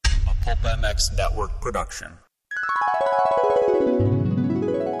Pulpmx Network production.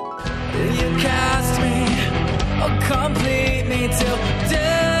 You cast me, complete me till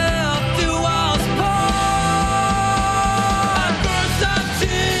death do us part.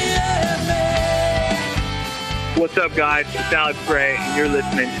 What's up, guys? It's Alex Gray, and you're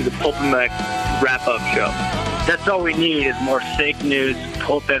listening to the Pulpmx wrap-up show. That's all we need is more fake news,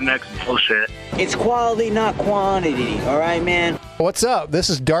 Pulpmx bullshit. It's quality, not quantity. All right, man? What's up? This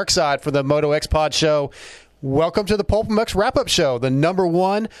is Darkside for the Moto X Pod Show. Welcome to the Pulpmx wrap-up show, the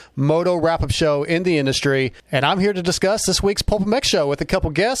 #1 moto wrap-up show in the industry. And I'm here to discuss this week's Pulpmx show with a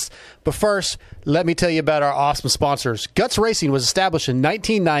couple guests. But first, let me tell you about our awesome sponsors. Guts Racing was established in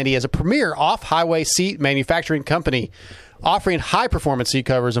 1990 as a premier off-highway seat manufacturing company, offering high-performance seat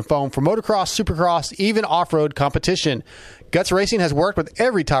covers and foam for motocross, supercross, even off-road competition. Guts Racing has worked with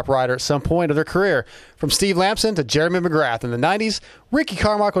every top rider at some point of their career, from Steve Lampson to Jeremy McGrath in the 90s, Ricky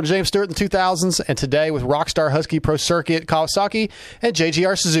Carmichael and James Stewart in the 2000s, and today with Rockstar Husky Pro Circuit Kawasaki and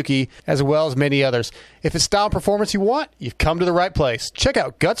JGR Suzuki, as well as many others. If it's style and performance you want, you've come to the right place. Check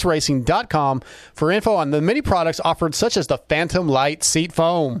out gutsracing.com for info on the many products offered, such as the Phantom Light Seat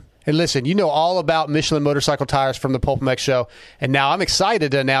Foam. And listen, you know all about Michelin motorcycle tires from the Pulpmx show, and now I'm excited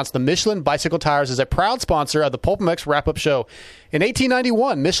to announce the Michelin bicycle tires is a proud sponsor of the Pulpmx wrap-up show. In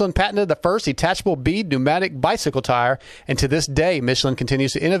 1891, Michelin patented the first detachable bead pneumatic bicycle tire, and to this day, Michelin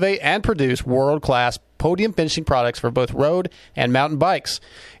continues to innovate and produce world-class podium finishing products for both road and mountain bikes.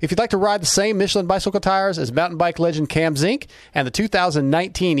 If you'd like to ride the same Michelin bicycle tires as mountain bike legend Cam Zink and the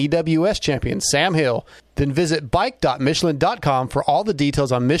 2019 EWS champion Sam Hill, then visit bike.michelin.com for all the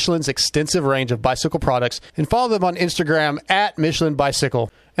details on Michelin's extensive range of bicycle products, and follow them on Instagram at Michelin Bicycle.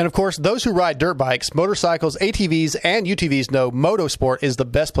 And of course, those who ride dirt bikes, motorcycles, ATVs, and UTVs know Motosport is the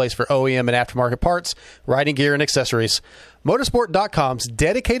best place for OEM and aftermarket parts, riding gear, and accessories. Motorsport.com's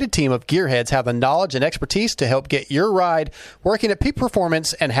dedicated team of gearheads have the knowledge and expertise to help get your ride working at peak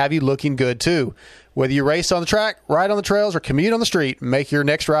performance and have you looking good too. Whether you race on the track, ride on the trails, or commute on the street, make your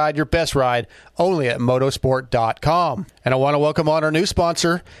next ride your best ride only at motorsport.com. And I want to welcome on our new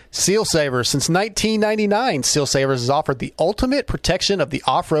sponsor, Seal Savers. Since 1999, Seal Savers has offered the ultimate protection of the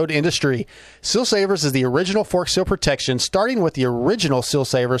off-road industry. Seal Savers is the original fork seal protection, starting with the original Seal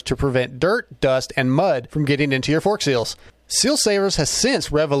Savers to prevent dirt, dust, and mud from getting into your fork seals. Seal Savers has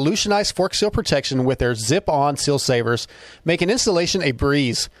since revolutionized fork seal protection with their zip-on Seal Savers, making installation a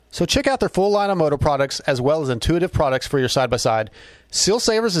breeze. So check out their full line of moto products as well as intuitive products for your side-by-side. Seal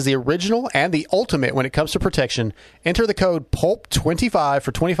Savers is the original and the ultimate when it comes to protection. Enter the code PULP25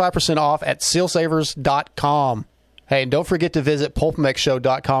 for 25% off at sealsavers.com. Hey, and don't forget to visit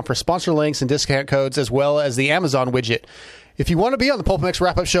pulpmxshow.com for sponsor links and discount codes, as well as the Amazon widget. If you want to be on the Pulpmx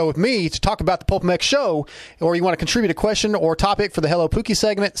wrap-up show with me to talk about the Pulpmx show, or you want to contribute a question or topic for the Hello Pookie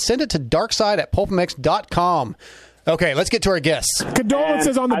segment, send it to darkside@pulpmx.com. Okay, let's get to our guests.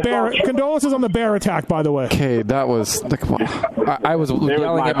 Condolences on the bear attack, by the way. Okay, that was I was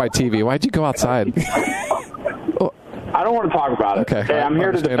yelling at my TV. Why'd you go outside? I don't want to talk about it. Okay, I'm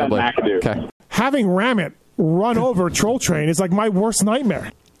here to defend McAdoo. Okay. Having Ramit run over Troll Train is like my worst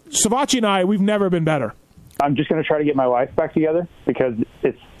nightmare. Savachi and I, we've never been better. I'm just going to try to get my life back together because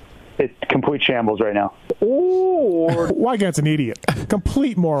it's complete shambles right now. Wygant's an idiot.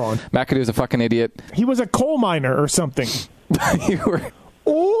 Complete moron. McAdoo's a fucking idiot. He was a coal miner or something.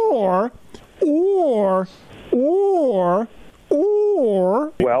 Or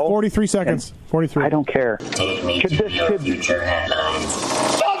well, 43 seconds. 43. I don't care. Take me to your future headlines.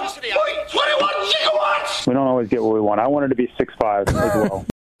 21 gigawatts! We don't always get what we want. I wanted to be 6'5" as well.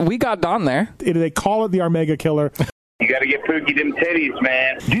 We got Don there. They call it the Armega Killer. You got to get Pookie them titties,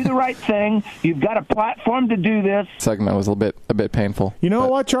 man. Do the right thing. You've got a platform to do this. Segment was a bit painful. You know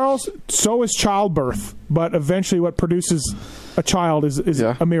what, Charles? So is childbirth, but eventually what produces a child is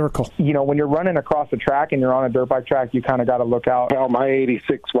a miracle. You know, when you're running across a track and you're on a dirt bike track, you kind of got to look out. Well, my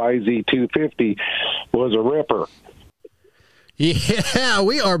 86 YZ250 was a ripper. Yeah,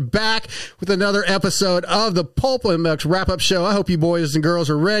 we are back with another episode of the Pulpmx wrap-up show. I hope you boys and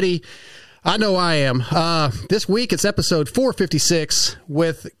girls are ready. I know I am. This week it's episode 456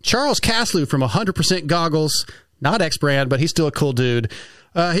 with Charles Caslew from 100% Goggles. Not X-Brand, but he's still a cool dude.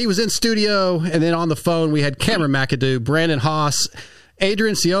 He was in studio, and then on the phone we had Cameron McAdoo, Brandon Haas,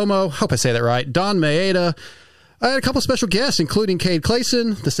 Adrian Siomo, hope I say that right, Don Maeda. I had a couple special guests, including Cade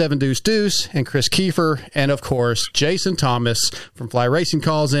Clayson, the 7 Deuce Deuce, and Chris Kiefer, and of course, Jason Thomas from Fly Racing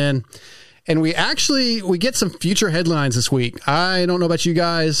calls in. And we get some future headlines this week. I don't know about you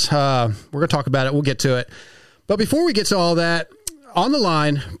guys. We're going to talk about it. We'll get to it. But before we get to all that, on the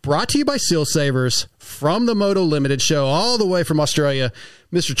line, brought to you by Seal Savers from the Moto Limited show, all the way from Australia,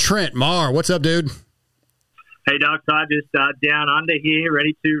 Mr. Trent Marr. What's up, dude? Hey, Doc. I just down under here,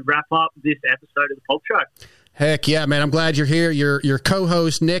 ready to wrap up this episode of the Pulp Show. Heck yeah, man. I'm glad you're here. Your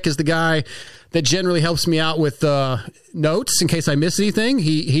co-host, Nick, is the guy that generally helps me out with notes in case I miss anything.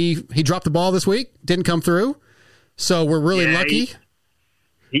 He dropped the ball this week, didn't come through, so we're really lucky.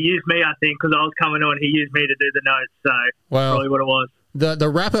 He used me, I think, because I was coming on. He used me to do the notes, so probably what it was. The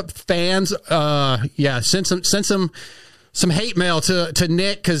wrap-up fans, sent some hate mail to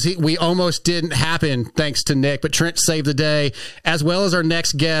Nick because we almost didn't happen thanks to Nick, but Trent saved the day, as well as our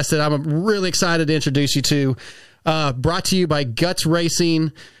next guest that I'm really excited to introduce you to. Brought to you by Guts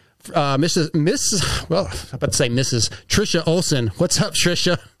Racing, Mrs. Trisha Olson. What's up,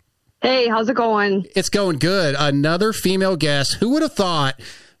 Trisha? Hey, how's it going? It's going good. Another female guest. Who would have thought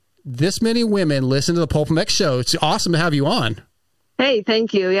this many women listen to the Pulpmx show? It's awesome to have you on. Hey,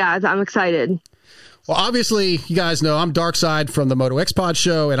 thank you. Yeah, I'm excited. Well, obviously, you guys know I'm Darkside from the Moto X Pod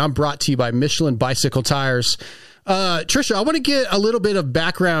show, and I'm brought to you by Michelin Bicycle Tires. Trisha, I want to get a little bit of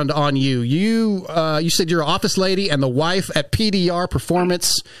background on you. You said you're an office lady and the wife at PDR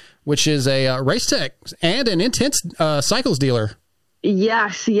Performance, which is a race tech and an intense cycles dealer.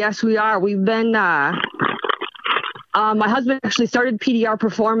 Yes, we are. We've been, my husband actually started PDR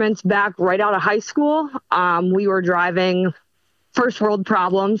Performance back right out of high school. We were driving first world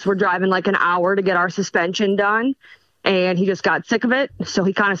problems. We're driving like an hour to get our suspension done, and he just got sick of it. So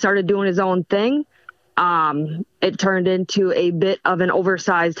he kind of started doing his own thing. It turned into a bit of an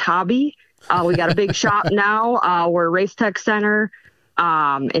oversized hobby. We got a big shop now. We're a race tech center.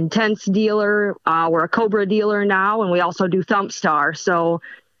 Intense dealer. We're a Cobra dealer now, and we also do Thump Star. So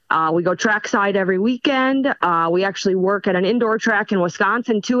we go trackside every weekend. We actually work at an indoor track in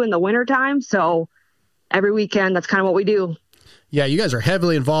Wisconsin too in the wintertime. So every weekend, that's kind of what we do. Yeah, you guys are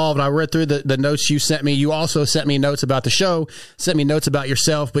heavily involved. I read through the notes you sent me. You also sent me notes about the show, sent me notes about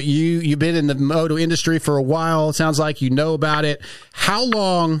yourself, but you've been in the moto industry for a while. It sounds like you know about it. How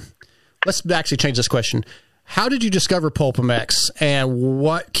long, let's actually change this question. How did you discover Pulpmx, and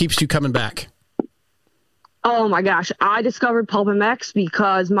what keeps you coming back? Oh my gosh, I discovered Pulpmx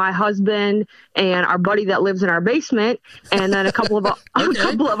because my husband and our buddy that lives in our basement, and then a couple of our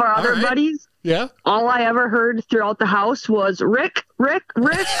other buddies. Yeah. All I ever heard throughout the house was Rick.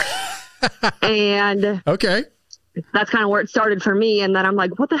 And okay. That's kind of where it started for me. And then I'm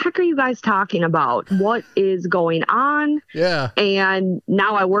like, what the heck are you guys talking about? What is going on? Yeah. And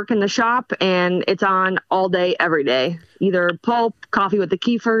now I work in the shop, and it's on all day, every day. Either Pulp, Coffee with the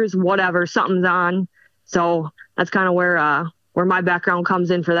Kiefers, whatever, something's on. So that's kind of where my background comes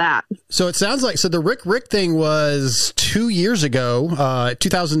in for that. So it sounds like, the Rick thing was 2 years ago,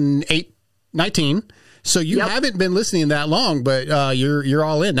 2019. So you haven't been listening that long, but you're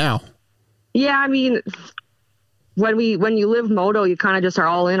all in now. Yeah, I mean, when you live moto, you kind of just are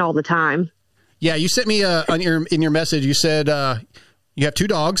all in all the time. Yeah, you sent me in your message. You said you have two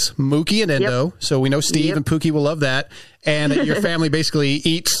dogs, Mookie and Endo. Yep. So we know Steve and Pookie will love that. And your family basically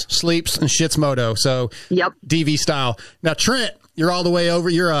eats, sleeps, and shits moto. So DV style. Now, Trent, you're all the way over.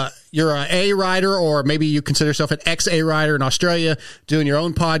 You're a A rider, or maybe you consider yourself an ex-A rider in Australia, doing your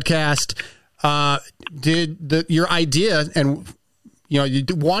own podcast. Did your idea and you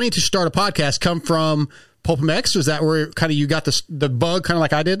wanting to start a podcast come from Pulpmx? Was that where kind of you got the bug, kind of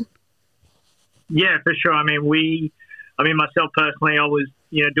like I did? Yeah, for sure. I mean, myself personally, I was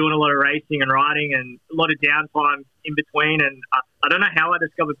doing a lot of racing and riding, and a lot of downtime in between. And I don't know how I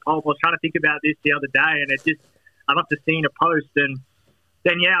discovered Pulp. I was trying to think about this the other day, and I must have seen a post, and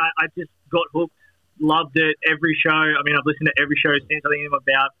then I just got hooked. Loved it. Every show. I mean, I've listened to every show since. I think I'm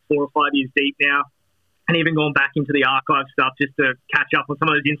about 4 or 5 years deep now, and even going back into the archive stuff just to catch up on some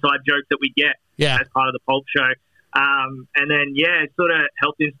of those inside jokes that we get as part of the Pulp show. And then it sort of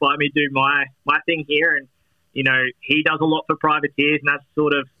helped inspire me to do my thing here. And he does a lot for privateers, and that's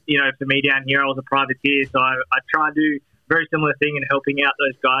sort of for me down here. I was a privateer, so I try to do a very similar thing in helping out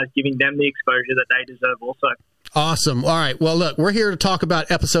those guys, giving them the exposure that they deserve also. Awesome. All right. Well, look, we're here to talk about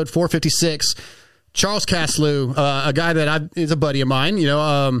episode 456. Charles Caslew, a guy that is a buddy of mine,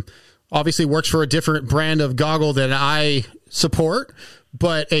 obviously works for a different brand of goggle that I support,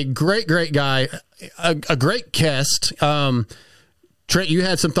 but a great guy, a great guest. Trent, you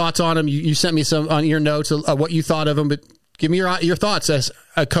had some thoughts on him. You sent me some on your notes of what you thought of him, but give me your thoughts as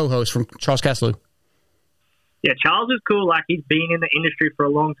a co-host from Charles Caslew. Yeah, Charles is cool. Like, he's been in the industry for a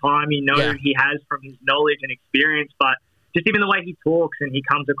long time. He he has from his knowledge and experience, but just even the way he talks and he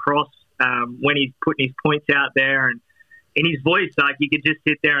comes across when he's putting his points out there, and in his voice, like, you could just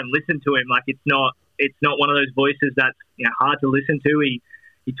sit there and listen to him. Like, it's not it's not one of those voices that's hard to listen to.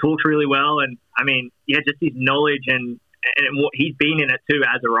 He talks really well, and I mean, just his knowledge and what he's been in it too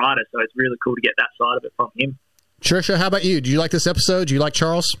as a writer. So it's really cool to get that side of it from him. Trisha, how about you? Do you like this episode? Do you like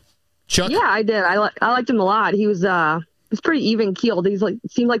Charles? Chuck? Yeah, I did. I liked him a lot. He was pretty even keeled.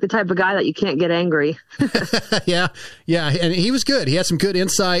 Seemed like the type of guy that you can't get angry. yeah, and he was good. He had some good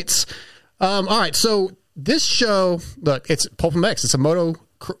insights. All right, so this show, look, it's Pulpmx. It's a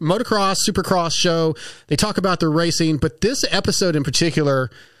motocross, supercross show. They talk about the racing, but this episode in particular,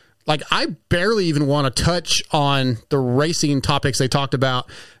 like, I barely even want to touch on the racing topics they talked about.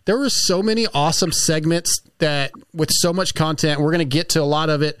 There were so many awesome segments that with so much content, we're going to get to a lot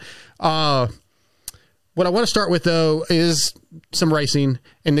of it. What I want to start with, though, is some racing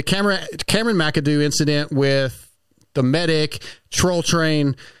and the Cameron McAdoo incident with the medic, troll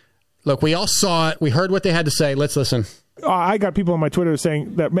train. Look, we all saw it. We heard what they had to say. Let's listen. I got people on my Twitter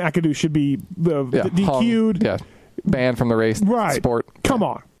saying that McAdoo should be DQ'd. Banned from the race sport. Come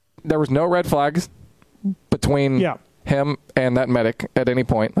on. There was no red flags between him and that medic at any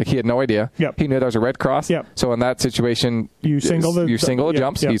point. Like, he had no idea. Yep. He knew there was a red cross. Yep. So in that situation, you single the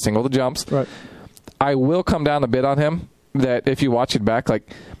jumps. Yep. You single the jumps. Right. I will come down a bit on him that if you watch it back,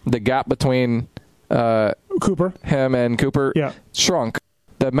 like the gap between him and Cooper shrunk.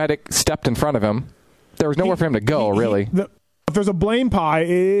 The medic stepped in front of him. There was nowhere for him to go, really. If there's a blame pie,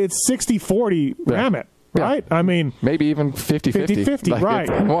 it's 60-40 ram it. Right? I mean, maybe even 50-50. 50-50, like,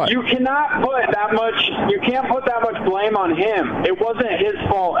 right. What? You cannot put that much, you can't put that much blame on him. It wasn't his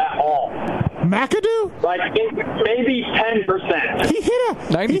fault at all. McAdoo? Like, maybe 10%. He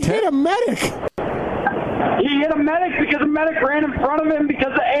hit a medic. He hit a medic because a medic ran in front of him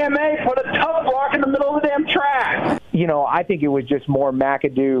because the AMA put a tough block in the middle of the damn track. I think it was just more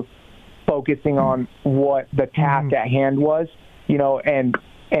McAdoo focusing on what the task at hand was, and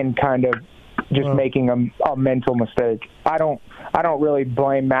kind of just making a mental mistake. I don't really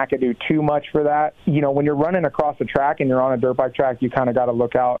blame McAdoo too much for that. When you're running across the track and you're on a dirt bike track, you kind of got to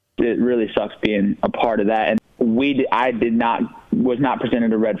look out. It really sucks being a part of that. And I was not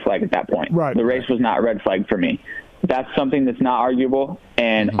presented a red flag at that point. Right. The race was not a red flag for me. That's something that's not arguable.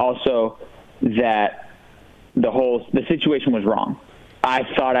 And also that the situation was wrong. I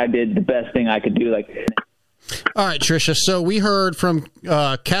thought I did the best thing I could do. All right, Tricia. So we heard from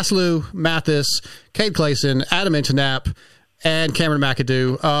Caslew, Mathis, Cade Clayson, Adam Intonap, and Cameron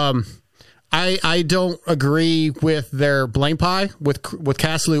McAdoo. I don't agree with their blame pie with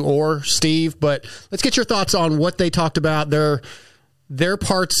Caslew or Steve, but let's get your thoughts on what they talked about, their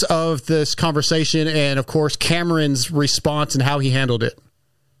parts of this conversation, and of course Cameron's response and how he handled it.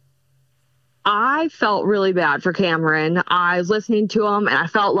 I felt really bad for Cameron. I was listening to him, and I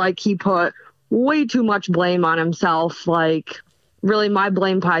felt like he put way too much blame on himself. Like, really, my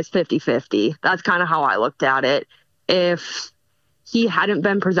blame pie is 50-50. That's kind of how I looked at it. If he hadn't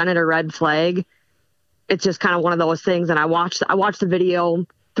been presented a red flag, it's just kind of one of those things. And I watched the video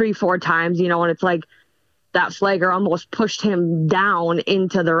 3-4 times, and it's like that flagger almost pushed him down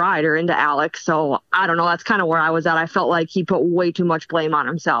into the rider, into Alex. So I don't know. That's kind of where I was at. I felt like he put way too much blame on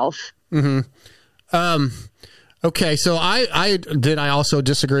himself. Mm-hmm. Okay, so I also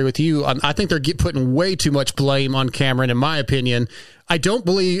disagree with you. I think they're putting way too much blame on Cameron, in my opinion. I don't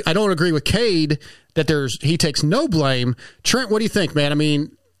agree with Cade that he takes no blame. Trent, what do you think, man? I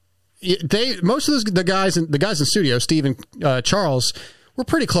mean, most of the guys in studio, Steve and Charles, were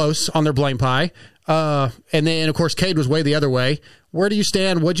pretty close on their blame pie. And then, of course, Cade was way the other way. Where do you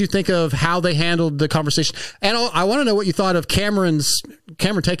stand? What do you think of how they handled the conversation? And I want to know what you thought of Cameron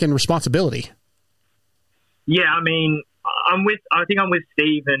taking responsibility. Yeah, I mean, I think I'm with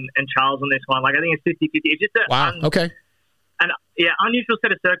Steve and Charles on this one. Like, I think it's 50-50. It's just unusual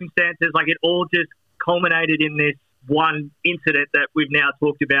set of circumstances. Like, it all just culminated in this one incident that we've now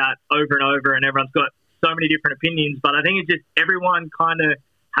talked about over and over, and everyone's got so many different opinions. But I think it's just everyone kind of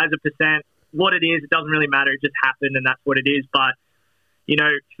has a percent. What it is, it doesn't really matter. It just happened, and that's what it is. But,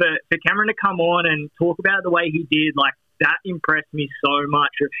 for Cameron to come on and talk about it the way he did, like, that impressed me so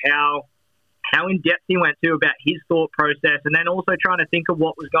much of how in-depth he went to about his thought process, and then also trying to think of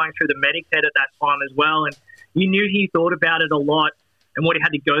what was going through the medic's head at that time as well. And you knew he thought about it a lot and what he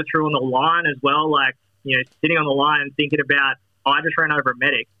had to go through on the line as well. Like, sitting on the line and thinking about, I just ran over a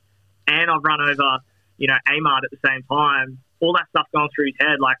medic and I've run over, Amart at the same time. All that stuff going through his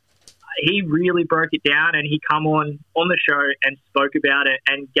head. Like, he really broke it down, and he come on the show and spoke about it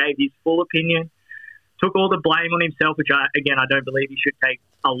and gave his full opinion. Took all the blame on himself, which I don't believe he should take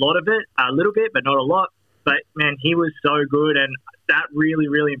a lot of it, a little bit, but not a lot. But, man, he was so good, and that really,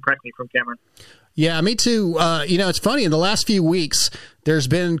 really impressed me from Cameron. Yeah, me too. It's funny. In the last few weeks, there's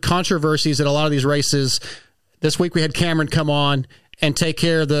been controversies at a lot of these races. This week we had Cameron come on and take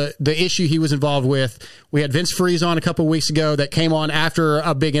care of the issue he was involved with. We had Vince Freeze on a couple of weeks ago that came on after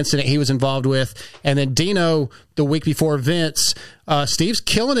a big incident he was involved with. And then Dino the week before Vince. Steve's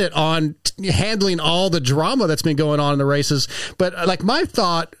killing it on handling all the drama that's been going on in the races. But like my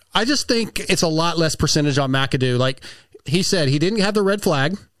thought, I just think it's a lot less percentage on McAdoo. Like he said, he didn't have the red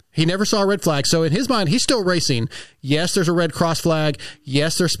flag. He never saw a red flag. So in his mind, he's still racing. Yes, there's a red cross flag.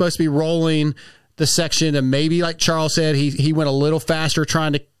 Yes, they're supposed to be rolling the section. And maybe, like Charles said, he went a little faster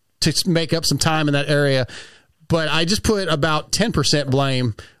trying to make up some time in that area. But I just put about 10%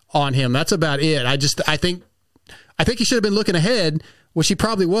 blame on him. That's about it. I think he should have been looking ahead, which he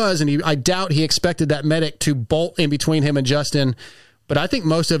probably was. And I doubt he expected that medic to bolt in between him and Justin. But I think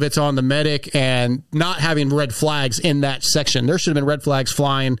most of it's on the medic and not having red flags in that section. There should have been red flags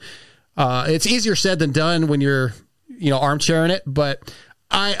flying. It's easier said than done when you're, armchairing it. But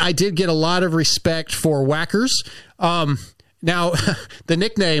I did get a lot of respect for Whackers. Now, the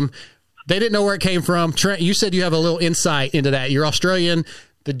nickname, they didn't know where it came from. Trent, you said you have a little insight into that. You're Australian.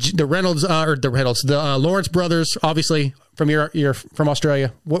 The Lawrence brothers, obviously you're from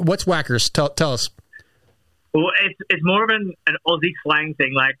Australia. What's Whackers? Tell us. Well, it's more of an Aussie slang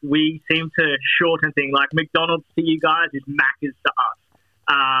thing. Like, we seem to shorten things. Like, McDonald's to you guys is Macca's to us.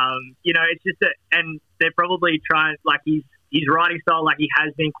 It's just and they're probably trying, like, his riding style, like, he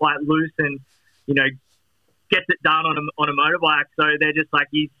has been quite loose and, gets it done on a motorbike. So they're just like,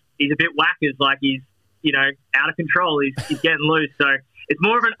 he's a bit whackers. Like, he's, out of control. He's getting loose. So it's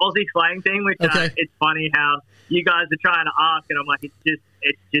more of an Aussie slang thing, which it's funny how you guys are trying to ask, and I'm like, it's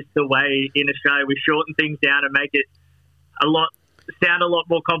just the way in Australia we shorten things down and make it sound a lot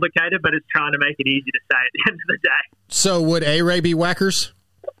more complicated, but it's trying to make it easy to say at the end of the day. So would A-Ray be Whackers?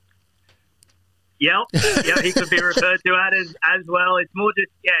 Yep, he could be referred to as well. It's more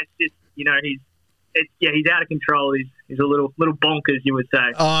just he's out of control. He's a little bonkers, you would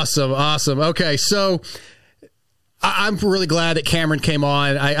say. Awesome. Okay, so I'm really glad that Cameron came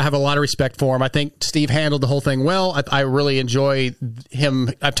on. I have a lot of respect for him. I think Steve handled the whole thing well. I really enjoy him.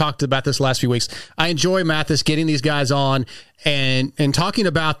 I've talked about this the last few weeks. I enjoy Mathis getting these guys on and talking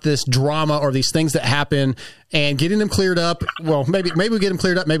about this drama or these things that happen and getting them cleared up. Well, maybe we get them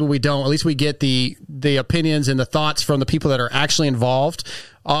cleared up. Maybe we don't. At least we get the opinions and the thoughts from the people that are actually involved.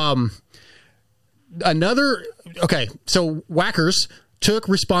 So Whackers took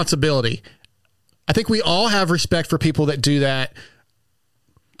responsibility. I think we all have respect for people that do that.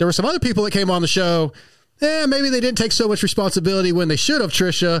 There were some other people that came on the show. Maybe they didn't take so much responsibility when they should have,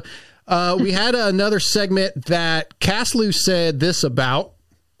 Trisha. We had another segment that Caslew said this about.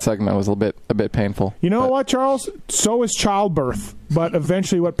 Segment was a bit painful. You know what, Charles? So is childbirth, but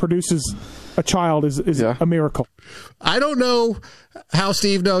eventually what produces a child is a miracle. I don't know how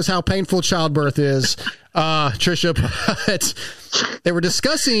Steve knows how painful childbirth is, Trisha, but they were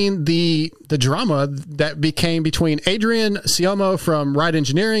discussing the drama that became between Adrian Siomo from Ride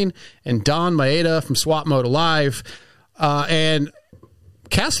Engineering and Don Maeda from Swap Moto Live. And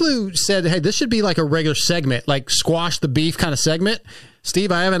Caslew said, hey, this should be like a regular segment, like squash the beef kind of segment.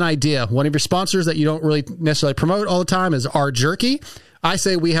 Steve, I have an idea. One of your sponsors that you don't really necessarily promote all the time is R Jerky. I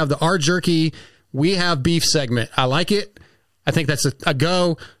say we have the R Jerky, we have beef segment. I like it. I think that's a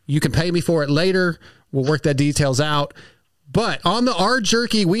go. You can pay me for it later. We'll work that details out. But on the R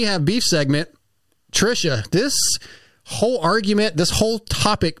Jerky, we have beef segment. Trisha, this whole argument, this whole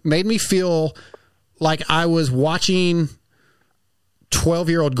topic made me feel like I was watching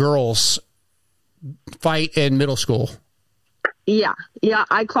 12-year-old girls fight in middle school. Yeah.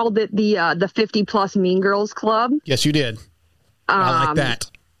 I called it the 50+ Mean Girls Club. Yes, you did. I like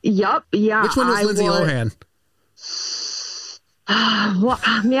that. Yep. Yeah. Which one was Lindsay Lohan? Well,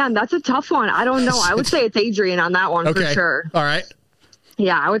 man, that's a tough one. I don't know. I would say it's Adrian on that one for sure. All right.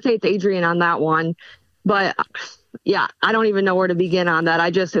 Yeah, I would say it's Adrian on that one. But yeah, I don't even know where to begin on that.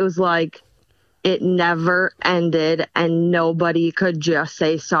 it was like it never ended and nobody could just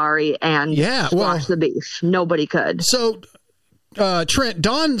say sorry and squash the beef. Nobody could. So Trent,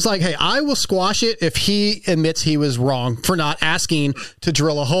 Don's like, hey, I will squash it if he admits he was wrong for not asking to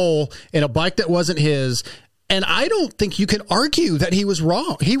drill a hole in a bike that wasn't his. And I don't think you can argue that he was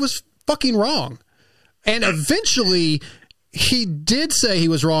wrong. He was fucking wrong. And eventually he did say he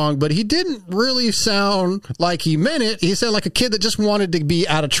was wrong, but he didn't really sound like he meant it. He sounded like a kid that just wanted to be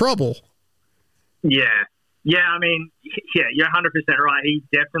out of trouble. Yeah. I mean, you're 100% right. He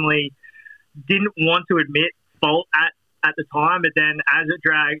definitely didn't want to admit fault at the time, but then as it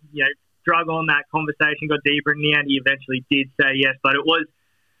dragged, drug on that conversation, got deeper. In the end, he eventually did say yes. But it was,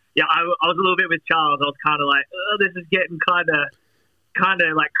 I was a little bit with Charles. I was kind of like, oh, this is getting kind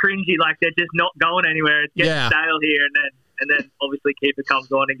of like cringy. Like they're just not going anywhere. It's getting stale here. And then obviously Keeper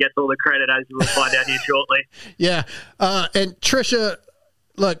comes on and gets all the credit, as you will find out here shortly. Yeah. And Trisha,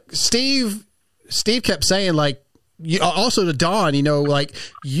 look, Steve kept saying, like, also to Don, like,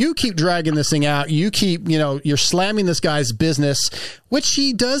 you keep dragging this thing out. You keep, you're slamming this guy's business, which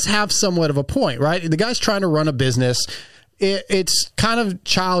he does have somewhat of a point, right? The guy's trying to run a business. It's kind of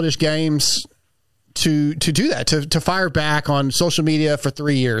childish games to do that, to fire back on social media for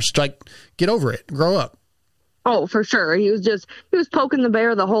 3 years. Like, get over it. Grow up. Oh, for sure. He was poking the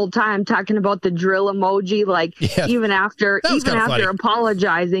bear the whole time, talking about the drill emoji. Like, even after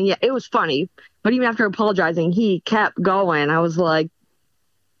apologizing, it was funny. But even after apologizing, he kept going. I was like,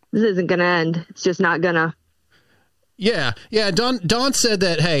 this isn't going to end. It's just not going to. Yeah. Don said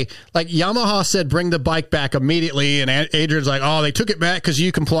that, hey, like Yamaha said, bring the bike back immediately. And Adrian's like, oh, they took it back because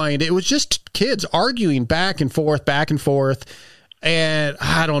you complained. It was just kids arguing back and forth. And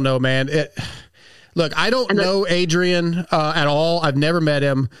I don't know, man. Look, I don't know Adrian at all. I've never met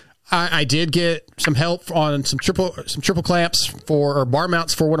him. I did get some help on some triple clamps or bar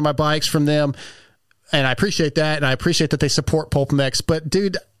mounts for one of my bikes from them, and I appreciate that. And I appreciate that they support Pulpmx. But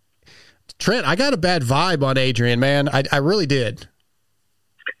dude, Trent, I got a bad vibe on Adrian, man. I really did.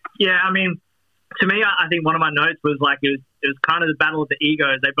 Yeah, I mean, to me, I think one of my notes was like it was kind of the battle of the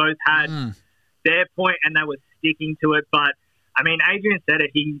egos. They both had their point and they were sticking to it, but. I mean, Adrian said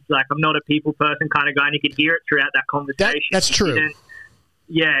it. He's like, I'm not a people person kind of guy, and you could hear it throughout that conversation. That's true.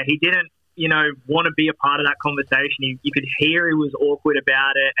 He didn't, want to be a part of that conversation. You could hear he was awkward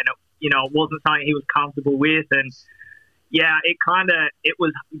about it, and it wasn't something he was comfortable with. And it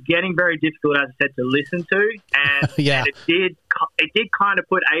was getting very difficult, as I said, to listen to, and, and it did kind of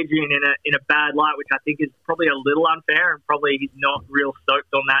put Adrian in a bad light, which I think is probably a little unfair, and probably he's not real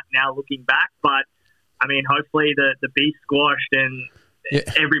stoked on that now looking back, but. I mean, hopefully the beef's squashed and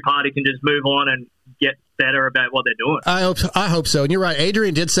every party can just move on and get better about what they're doing. I hope so. And you're right.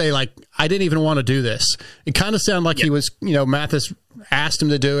 Adrian did say, like, I didn't even want to do this. It kind of sounded like he was, Mathis asked him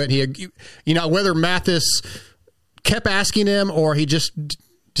to do it. He, whether Mathis kept asking him or he just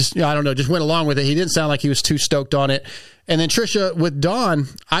I don't know, just went along with it. He didn't sound like he was too stoked on it. And then Trisha, with Don,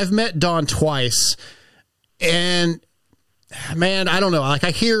 I've met Don twice, and man, I don't know. Like,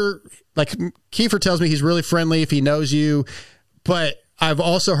 I hear. Like, Kiefer tells me he's really friendly if he knows you, but I've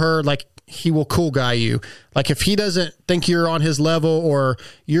also heard, like, he will cool guy you. Like, if he doesn't think you're on his level or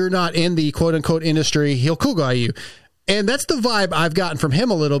you're not in the quote-unquote industry, he'll cool guy you. And that's the vibe I've gotten from him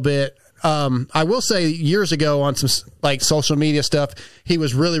a little bit. I will say years ago on some, like, social media stuff, he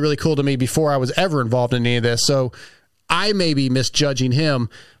was really, really cool to me before I was ever involved in any of this. So I may be misjudging him,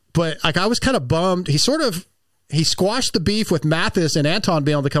 but, like, I was kind of bummed. He squashed the beef with Mathis and Anton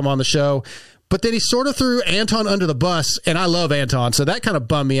being able to come on the show, but then he sort of threw Anton under the bus, and I love Anton, so that kind of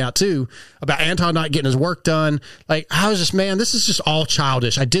bummed me out too, about Anton not getting his work done. Like, I was just, man, this is just all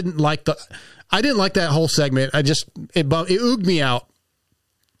childish. I didn't like that whole segment. It ooged me out.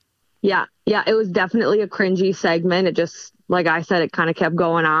 Yeah, it was definitely a cringy segment. It just, like I said, it kind of kept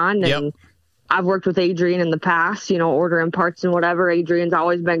going on, and I've worked with Adrian in the past, ordering parts and whatever. Adrian's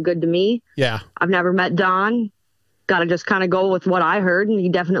always been good to me. Yeah. I've never met Don. Got to just kind of go with what I heard, and he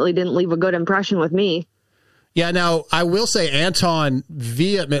definitely didn't leave a good impression with me. Yeah, now, I will say Anton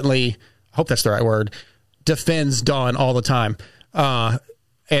vehemently, I hope that's the right word, defends Don all the time. And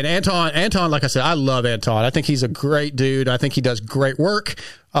Anton, like I said, I love Anton. I think he's a great dude. I think he does great work.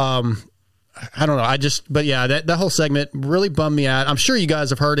 I don't know. But yeah, that whole segment really bummed me out. I'm sure you guys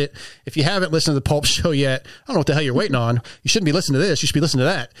have heard it. If you haven't listened to the Pulp Show yet, I don't know what the hell you're waiting on. You shouldn't be listening to this. You should be listening to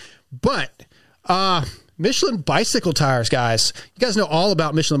that. But, Michelin bicycle tires, guys. You guys know all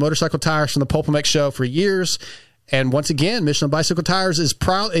about Michelin motorcycle tires from the Pulpmx Show for years. And once again, Michelin bicycle tires is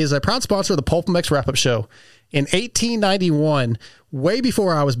a proud sponsor of the Pulpmx Wrap-Up Show. In 1891, way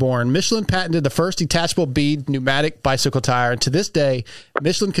before I was born, Michelin patented the first detachable bead pneumatic bicycle tire. And to this day,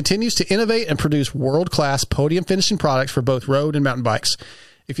 Michelin continues to innovate and produce world-class podium finishing products for both road and mountain bikes.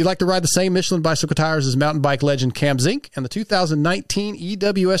 If you'd like to ride the same Michelin bicycle tires as mountain bike legend Cam Zink and the 2019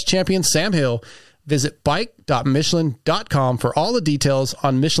 EWS champion Sam Hill, visit bike.michelin.com for all the details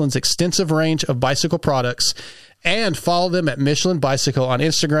on Michelin's extensive range of bicycle products, and follow them at Michelin Bicycle on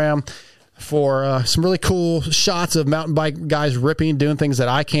Instagram for some really cool shots of mountain bike guys ripping, doing things that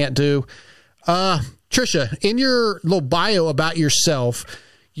I can't do. Trisha, in your little bio about yourself,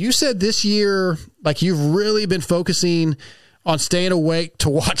 you said this year, like, you've really been focusing on staying awake to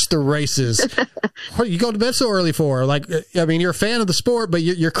watch the races. What you go to bed so early for? Like, I mean, you're a fan of the sport, but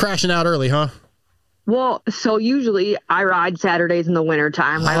you're crashing out early, huh? Well, so usually I ride Saturdays in the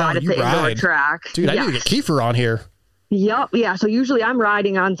wintertime. I ride at the indoor track. Dude, I need to get Kiefer on here. Yep. Yeah. So usually I'm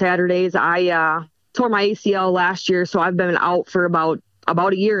riding on Saturdays. I tore my ACL last year, so I've been out for about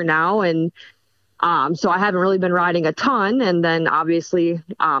a year now. And so I haven't really been riding a ton. And then obviously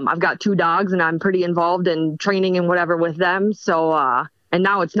I've got 2 dogs and I'm pretty involved in training and whatever with them. So, and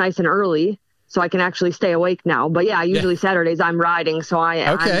now it's nice and early, so I can actually stay awake now. But yeah, usually Saturdays I'm riding. So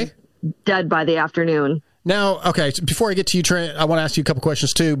I'm dead by the afternoon. Now, okay, so before I get to you, Trent, I want to ask you a couple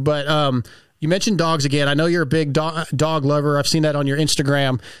questions too. But you mentioned dogs again. I know you're a big dog lover. I've seen that on your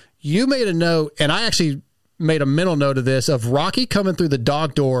Instagram. You made a note, and I actually made a mental note of this, of Rocky coming through the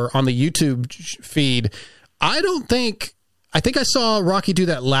dog door on the YouTube feed. I think I saw Rocky do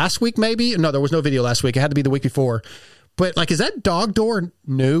that last week, maybe. No, there was no video last week. It had to be the week before. But like, is that dog door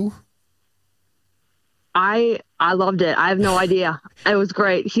new? I loved it. I have no idea. It was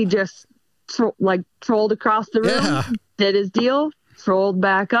great. He just trolled across the room, did his deal, trolled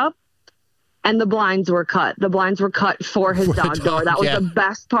back up, and the blinds were cut. The blinds were cut for his dog door. That was the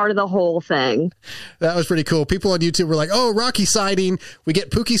best part of the whole thing. That was pretty cool. People on YouTube were like, "Oh, Rocky sighting." We get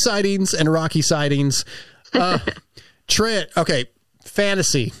Pookie sightings and Rocky sightings. Trent, okay,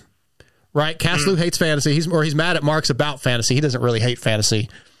 fantasy, right? Caslew hates fantasy. He's mad at Marks about fantasy. He doesn't really hate fantasy.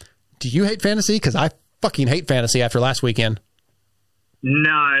 Do you hate fantasy? Because I fucking hate fantasy after last weekend.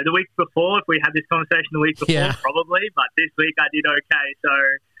 No, the week before, if we had this conversation the week before, probably. But this week I did okay. So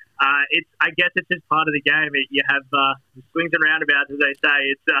I guess it's just part of the game. You have swings and roundabouts, as they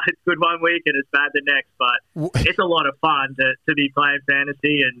say. It's good one week and it's bad the next. But it's a lot of fun to be playing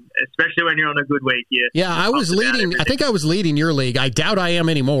fantasy, and especially when you're on a good week. I was leading. I think I was leading your league. I doubt I am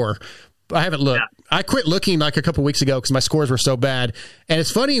anymore. I haven't looked. Yeah. I quit looking like a couple weeks ago because my scores were so bad. And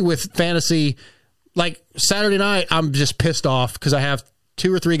it's funny with fantasy. Like Saturday night, I'm just pissed off because I have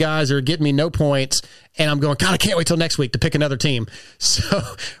 2 or 3 guys that are getting me no points, and I'm going, God, I can't wait till next week to pick another team. So,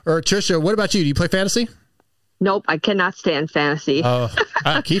 or Tricia, what about you? Do you play fantasy? Nope, I cannot stand fantasy.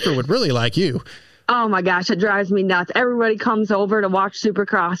 Kiefer would really like you. Oh my gosh, it drives me nuts. Everybody comes over to watch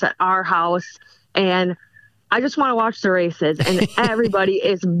Supercross at our house, and I just want to watch the races, and everybody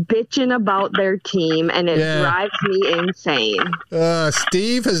is bitching about their team, and it drives me insane.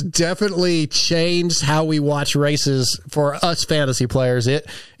 Steve has definitely changed how we watch races for us fantasy players. It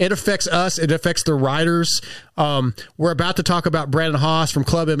affects us. It affects the riders. We're about to talk about Brandon Haas from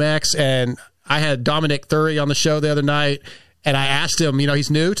Pulpmx, and I had Dominic Thury on the show the other night, and I asked him,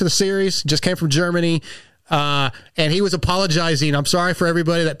 he's new to the series, just came from Germany. And he was apologizing. I'm sorry for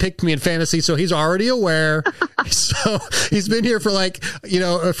everybody that picked me in fantasy. So he's already aware. So he's been here for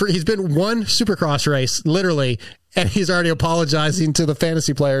he's been one Supercross race, literally. And he's already apologizing to the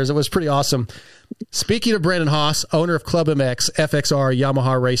fantasy players. It was pretty awesome. Speaking of Brandon Haas, owner of Pulpmx, FXR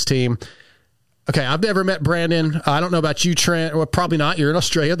Yamaha race team. Okay. I've never met Brandon. I don't know about you, Trent. Well, probably not. You're in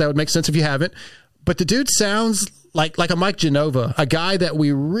Australia. That would make sense if you haven't. But the dude sounds like a Mike Genova, a guy that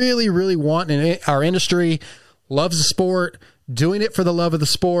we really, really want in our industry, loves the sport, doing it for the love of the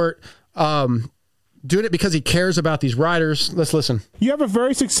sport, doing it because he cares about these riders. Let's listen. You have a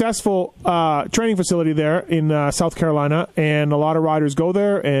very successful training facility there in South Carolina, and a lot of riders go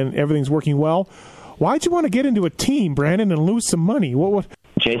there, and everything's working well. Why'd you want to get into a team, Brandon, and lose some money? What?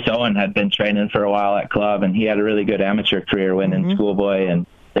 Chase Owen had been training for a while at club, and he had a really good amateur career winning schoolboy, and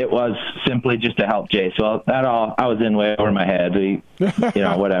it was simply just to help Chase. Well, I was in way over my head.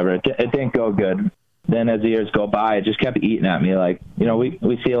 Whatever. It didn't go good. Then as the years go by, it just kept eating at me. Like,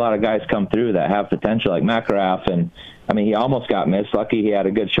 we see a lot of guys come through that have potential, like McGrath, and he almost got missed. Lucky he had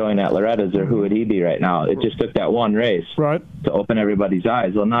a good showing at Loretta's, or who would he be right now? It just took that one race to open everybody's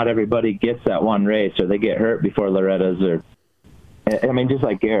eyes. Well, not everybody gets that one race, or they get hurt before Loretta's, or just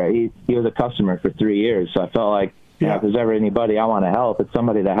like Garrett, he was a customer for 3 years, so I felt like, if there's ever anybody I want to help, it's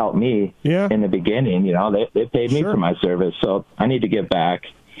somebody that helped me in the beginning. They paid me for my service, so I need to give back.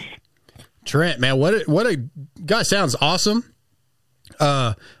 Trent, man, what a guy! Sounds awesome.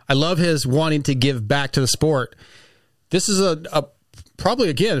 I love his wanting to give back to the sport. This is a probably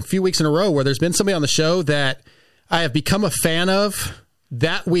again a few weeks in a row where there's been somebody on the show that I have become a fan of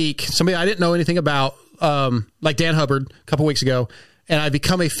that week. Somebody I didn't know anything about, like Dan Hubbard a couple weeks ago. And I've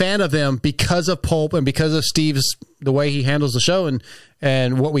become a fan of them because of Pulp and because of Steve's, the way he handles the show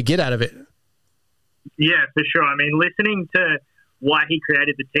and what we get out of it. Yeah, for sure. Listening to why he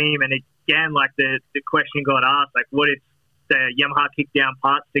created the team, and again, like the question got asked, like, what if the Yamaha kicked down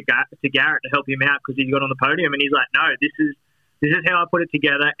parts to Garrett to help him out because he got on the podium? And he's like, no, this is how I put it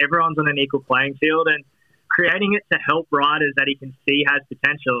together. Everyone's on an equal playing field. And creating it to help riders that he can see has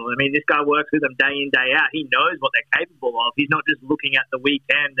potential. I mean, this guy works with them day in, day out. He knows what they're capable of. He's not just looking at the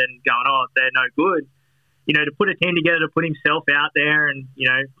weekend and going, oh, they're no good. You know, to put a team together, to put himself out there and, you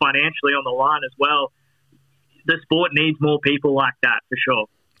know, financially on the line as well, the sport needs more people like that for sure.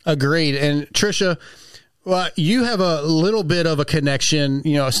 Agreed. And Tricia, well, you have a little bit of a connection,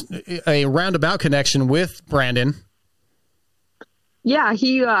 you know, a roundabout connection with Brandon. Yeah,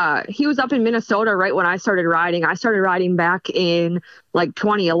 he was up in Minnesota right when I started riding. I started riding back in like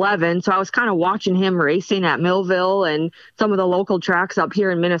 2011, so I was kind of watching him racing at Millville and some of the local tracks up here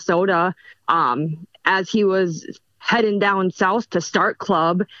in Minnesota as he was heading down south to start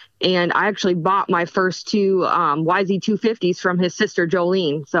club. And I actually bought my first two YZ250s from his sister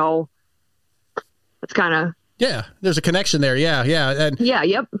Jolene. So it's kind of... Yeah, there's a connection there. Yeah. And yeah,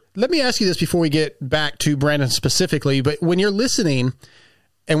 yep. Let me ask you this before we get back to Brandon specifically, but when you're listening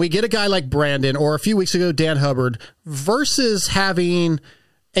and we get a guy like Brandon or a few weeks ago, Dan Hubbard, versus having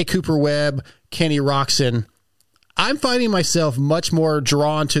a Cooper Webb, Kenny Roxon, I'm finding myself much more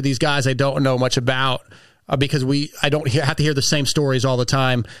drawn to these guys I don't know much about because I don't have to hear the same stories all the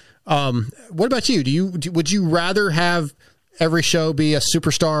time. What about you? Would you rather have every show be a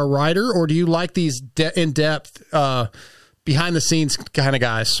superstar rider, or do you like these in-depth, behind-the-scenes kind of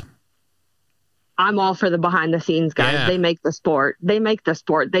guys? I'm all for the behind-the-scenes guys. Yeah. They make the sport.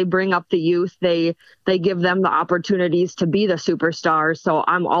 They bring up the youth. They give them the opportunities to be the superstars. So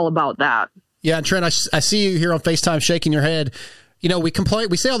I'm all about that. Yeah, and Trent, I see you here on FaceTime shaking your head. You know, we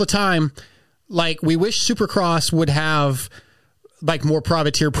say all the time, like, we wish Supercross would have like more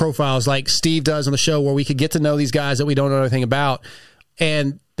privateer profiles like Steve does on the show, where we could get to know these guys that we don't know anything about.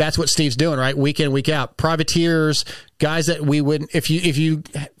 And that's what Steve's doing, right? Week in, week out. Privateers, guys that we wouldn't, if you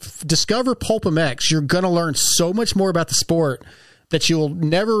discover Pulpmx, you're going to learn so much more about the sport that you'll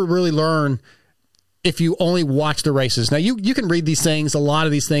never really learn if you only watch the races. Now you can read these things, a lot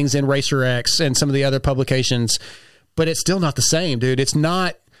of these things in Racer X and some of the other publications, but it's still not the same, dude. It's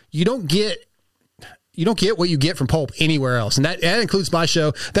not, you don't get what you get from Pulp anywhere else. And that includes my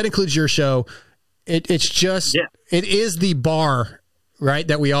show. That includes your show. It's just, It is the bar, right,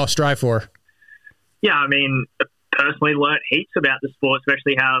 that we all strive for. Yeah, I mean, personally learned heaps about the sport,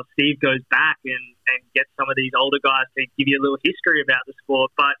 especially how Steve goes back and gets some of these older guys to give you a little history about the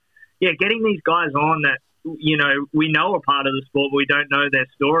sport. But, yeah, getting these guys on that, you know, we know are part of the sport, but we don't know their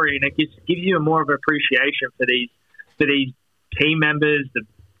story. And it gives you more of an appreciation for these team members, the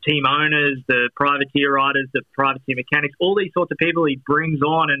team owners, the privateer riders, the privateer mechanics, all these sorts of people he brings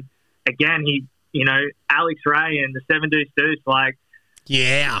on. And again, Alex Ray and the Seven Deuce Deuce, like,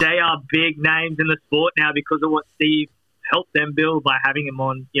 yeah, they are big names in the sport now because of what Steve helped them build by having him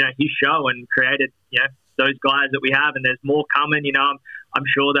on, his show and created, those guys that we have. And there's more coming, I'm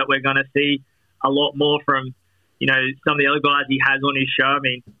sure that we're going to see a lot more from, some of the other guys he has on his show. I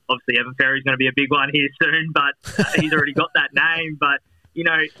mean, obviously Evan Ferry's going to be a big one here soon, but he's already got that name. But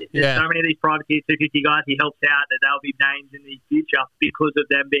there's so many of these privateer 250 guys he helps out that they'll be names in the future because of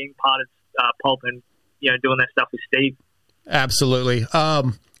them being part of Pulp and doing that stuff with Steve. Absolutely.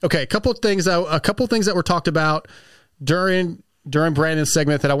 Okay, a couple of things that were talked about during Brandon's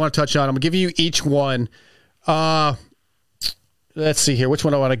segment that I want to touch on. I'm gonna give you each one. Let's see here, which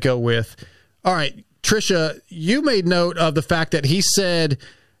one I want to go with. All right, Tricia, you made note of the fact that he said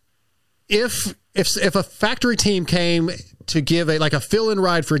if a factory team came to give a fill-in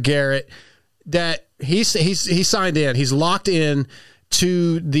ride for Garrett, that he signed in, he's locked in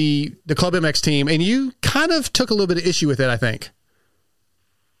to the Club MX team, and you kind of took a little bit of issue with it, I think.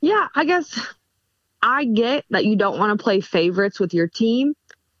 Yeah, I guess I get that you don't want to play favorites with your team.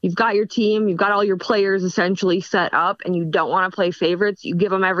 You've got your team, you've got all your players essentially set up, and you don't want to play favorites. You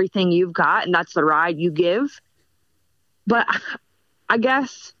give them everything you've got, and that's the ride you give. But I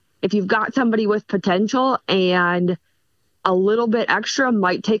guess if you've got somebody with potential and a little bit extra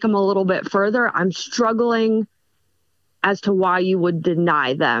might take them a little bit further, I'm struggling as to why you would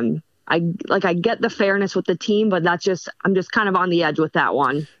deny them. I get the fairness with the team, but I'm just kind of on the edge with that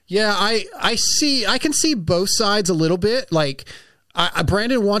one. Yeah, I can see both sides a little bit. Like,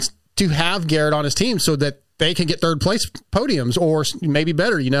 Brandon wants to have Garrett on his team so that they can get third place podiums or maybe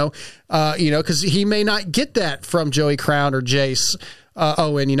better, because he may not get that from Joey Crown or Jace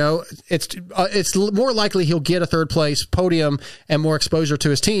Owen. It's more likely he'll get a third place podium and more exposure to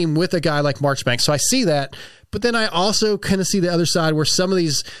his team with a guy like Marchbank. So I see that, but then I also kind of see the other side where some of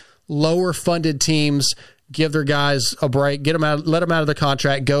these lower funded teams give their guys a break, let them out of their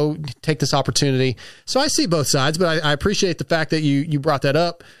contract, go take this opportunity. So I see both sides, but I appreciate the fact that you brought that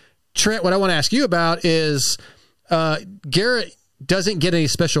up. Trent, what I want to ask you about is Garrett doesn't get any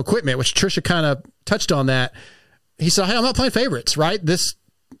special equipment, which Trisha kind of touched on that. He said, hey, I'm not playing favorites, right? This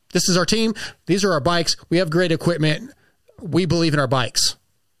is our team. These are our bikes. We have great equipment. We believe in our bikes.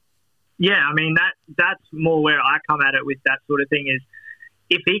 Yeah, I mean, that's more where I come at it with that sort of thing is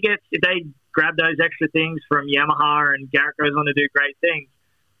if they grab those extra things from Yamaha and Garrett goes on to do great things,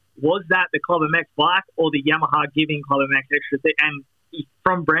 was that the Pulpmx bike or the Yamaha giving Pulpmx extra thing? And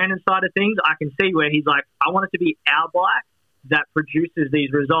from Brandon's side of things, I can see where he's like, I want it to be our bike that produces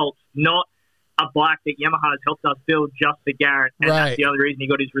these results, not a bike that Yamaha has helped us build just for Garrett, and that's the only reason he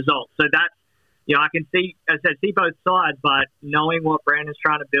got his results. So that's, I can see, as I said, see both sides, but knowing what Brandon's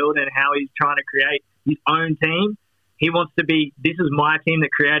trying to build and how he's trying to create his own team, he wants to be, this is my team that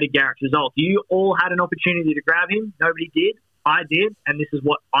created Garrett's results. You all had an opportunity to grab him. Nobody did. I did, and this is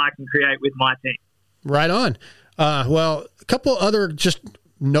what I can create with my team. Right on. Well, a couple other just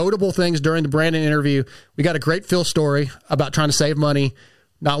notable things during the Brandon interview. We got a great Phil story about trying to save money,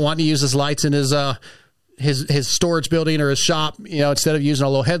 not wanting to use his lights in his storage building or his shop, instead of using a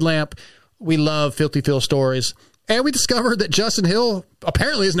little headlamp. We love Filthy Phil stories. And we discovered that Justin Hill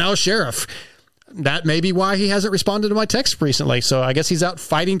apparently is now a sheriff. That may be why he hasn't responded to my text recently. So I guess he's out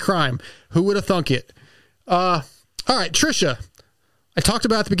fighting crime. Who would have thunk it? All right, Trisha, I talked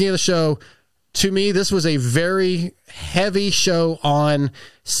about at the beginning of the show. To me, this was a very heavy show on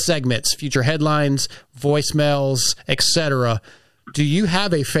segments, future headlines, voicemails, etc. Do you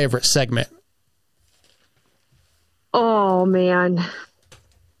have a favorite segment? Oh, man.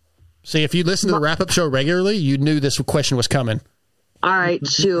 See, if you listen to the wrap-up show regularly, you knew this question was coming. All right,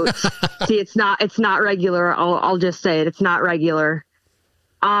 shoot. See, it's not regular. I'll just say it. It's not regular.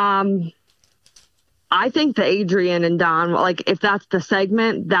 I think the Adrian and Don, if that's the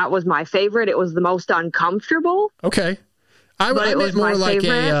segment, that was my favorite. It was the most uncomfortable. Okay. I meant more like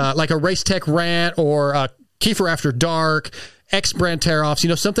a Race Tech rant or a Kiefer After Dark, X-Brand Tear-Offs,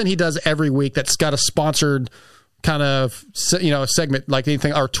 something he does every week that's got a sponsored kind of, segment like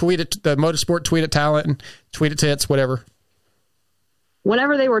anything, or tweet it, the Motorsport Tweet It Talent and Tweet It Tits, whatever.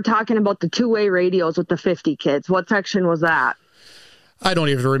 Whenever they were talking about the two-way radios with the 50 kids, what section was that? I don't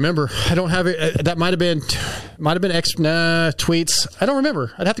even remember. I don't have it. That might have been tweets. I don't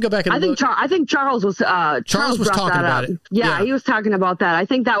remember. I'd have to go back and look. I think Charles was Charles was talking about it. Yeah, he was talking about that. I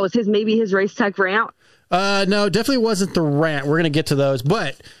think that was his Race Tech rant. No, definitely wasn't the rant. We're going to get to those,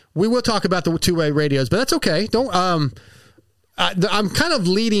 but we will talk about the two-way radios. But that's okay. I'm kind of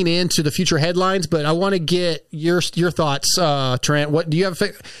leading into the future headlines, but I want to get your thoughts, Trent. What do you have?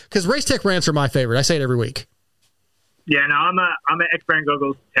 Because Race Tech rants are my favorite. I say it every week. Yeah, no, I'm an X-Brand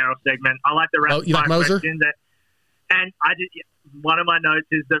Goggles Terror segment. I like the rapid fire questions. And one of my notes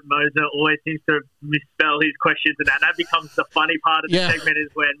is that Moser always seems to misspell his questions, and that becomes the funny part of the segment is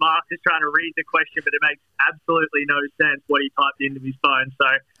when Mark is trying to read the question, but it makes absolutely no sense what he typed into his phone. So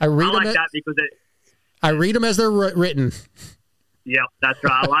I like that because I read them as they're written. Yeah, that's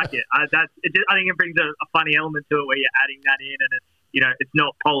right. I like it. I think it brings a funny element to it where you're adding that in, and it's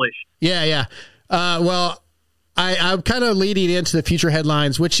not polished. Yeah. Well, I'm kind of leading into the future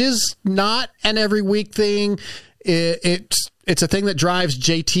headlines, which is not an every week thing. It's a thing that drives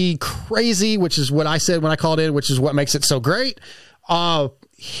JT crazy, which is what I said when I called in, which is what makes it so great.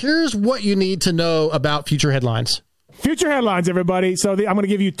 Here's what you need to know about future headlines. Future headlines, everybody. So I'm going to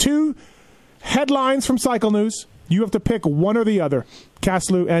give you two headlines from Cycle News. You have to pick one or the other,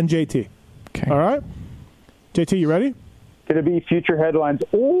 Caslew and JT. Okay. All right? JT, you ready? Could it be future headlines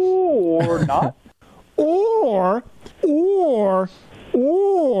or not? Or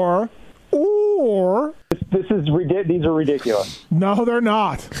this is these are ridiculous. No, they're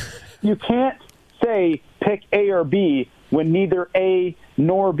not. You can't say pick A or B when neither A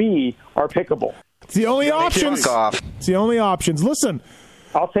nor B are pickable. It's the only options. It's the only options. Listen,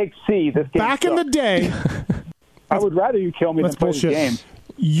 I'll take C. This game back in the day, I would rather you kill me than play the game.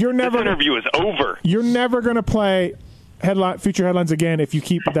 This interview is over. You're never going to play future headlines again if you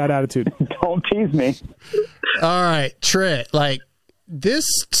keep that attitude. Don't tease me. All right, Trent. This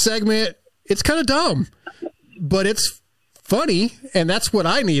segment, it's kind of dumb, but it's funny, and that's what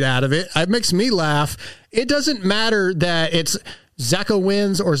I need out of it. It makes me laugh. It doesn't matter that it's Zacho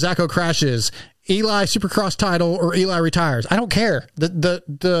wins or Zacho crashes, Eli Supercross title or Eli retires. I don't care.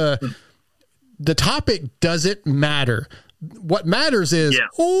 The topic doesn't matter. What matters is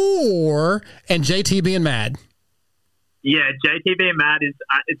and JT being mad. Yeah, JT being mad is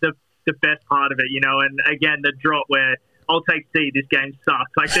the best part of it, and again, the drop where I'll take C, this game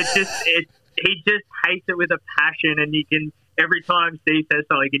sucks. He just hates it with a passion, and you can, every time Steve says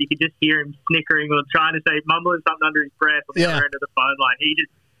something, you can just hear him snickering or trying to say, mumbling something under his breath on the other end of the phone line.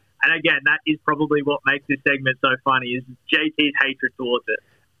 And again, that is probably what makes this segment so funny, is JT's hatred towards it.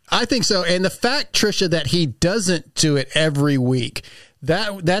 I think so. And the fact, Trisha, that he doesn't do it every week,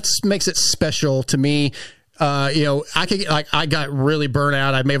 that makes it special to me. I got really burnt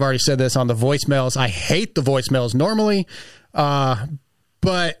out. I may have already said this on the voicemails. I hate the voicemails normally,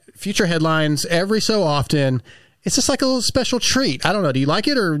 but future headlines every so often, it's just like a little special treat. I don't know. Do you like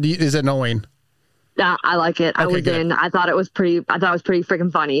it, or is it annoying? Yeah, I like it. Okay, I was good. in. I thought it was pretty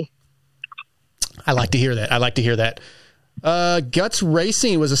freaking funny. I like to hear that. Guts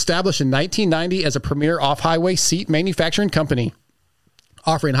Racing was established in 1990 as a premier off-highway seat manufacturing company,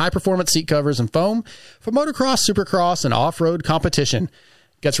 offering high-performance seat covers and foam for motocross, supercross, and off-road competition.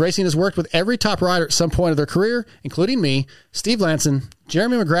 Guts Racing has worked with every top rider at some point of their career, including me, Steve Lanson,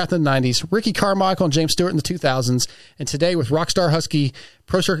 Jeremy McGrath in the 90s, Ricky Carmichael and James Stewart in the 2000s, and today with Rockstar Husky,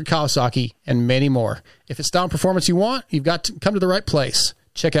 Pro Circuit Kawasaki, and many more. If it's style and performance you want, you've got to come to the right place.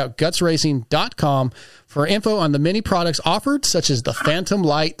 Check out gutsracing.com for info on the many products offered, such as the Phantom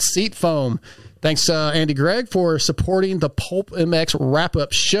Light seat foam. Thanks, Andy Gregg, for supporting the Pulpmx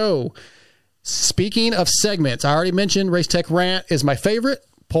wrap-up show. Speaking of segments, I already mentioned Race Tech Rant is my favorite.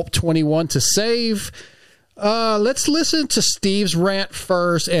 Pulp 21 to save. Let's listen to Steve's rant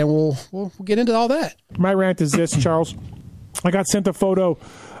first, and we'll get into all that. My rant is this, Charles. I got sent a photo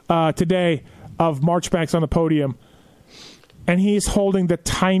today of Marchbanks on the podium, and he's holding the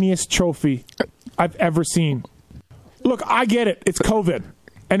tiniest trophy I've ever seen. Look, I get it. It's COVID,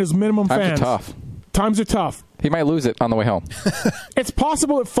 and there's minimum fans. Times are tough. He might lose it on the way home. It's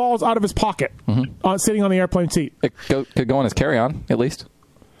possible it falls out of his pocket sitting on the airplane seat. It could go on his carry-on, at least.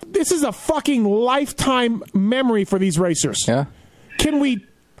 This is a fucking lifetime memory for these racers. Yeah. Can we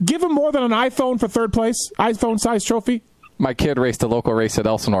give him more than an iPhone for third place? iPhone-sized trophy? My kid raced a local race at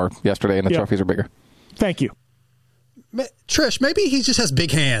Elsinore yesterday, and the trophies are bigger. Thank you. Trish, maybe he just has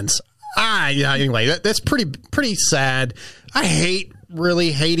big hands. Anyway, that's pretty sad. I hate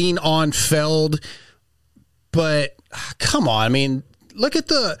really hating on Feld, but come on. I mean, look at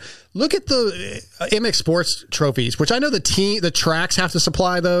the MX Sports trophies, which I know the tracks have to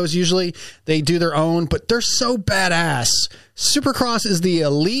supply those. Usually they do their own, but they're so badass. Supercross is the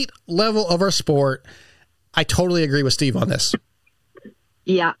elite level of our sport. I totally agree with Steve on this.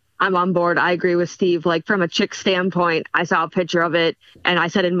 Yeah, I'm on board. I agree with Steve. Like, from a chick standpoint, I saw a picture of it, and I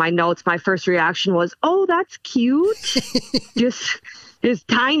said in my notes, my first reaction was, "Oh, that's cute." Just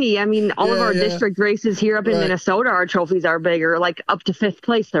tiny. I mean, all of our district races here up in Minnesota, our trophies are bigger. Like, up to 5th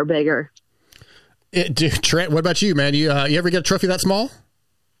place, they're bigger. Dude, Trent, what about you, man? You ever get a trophy that small?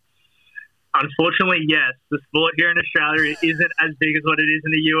 Unfortunately, yes. The sport here in Australia isn't as big as what it is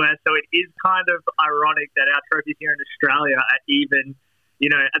in the US, so it is kind of ironic that our trophies here in Australia are even,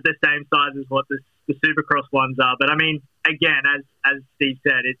 at the same size as what the Supercross ones are. But I mean, again, as Steve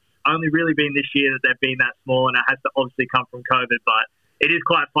said, it's only really been this year that they've been that small, and it has to obviously come from COVID. But it is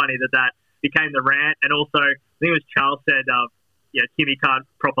quite funny that became the rant. And also, I think it was Charles said, Timmy can't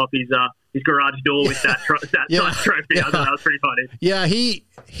prop up his garage door with that size trophy. Yeah. I thought that was pretty funny. Yeah,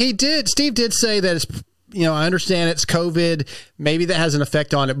 he did. Steve did say that it's, I understand it's COVID. Maybe that has an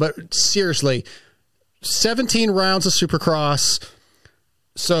effect on it. But seriously, 17 rounds of Supercross.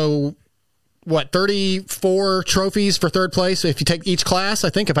 So, 34 trophies for third place if you take each class, I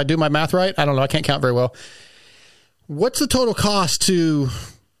think, if I do my math right. I don't know. I can't count very well. What's the total cost to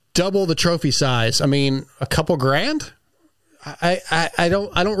double the trophy size? I mean, a couple grand? I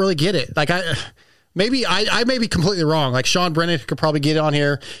don't really get it. Like, I may be completely wrong. Like, Sean Brennan could probably get on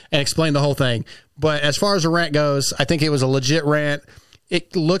here and explain the whole thing. But as far as the rant goes, I think it was a legit rant.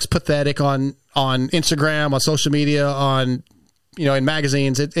 It looks pathetic on Instagram, on social media, on in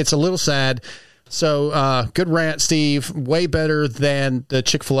magazines. It's a little sad. So good rant, Steve. Way better than the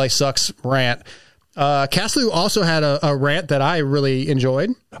Chick-fil-A sucks rant. Caslew also had a rant that I really enjoyed.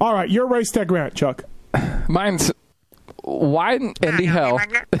 All right, your Race Tech rant, Chuck. Mine's, why in Indy hell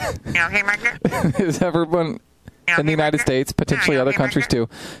is everyone in the United States, potentially other countries too,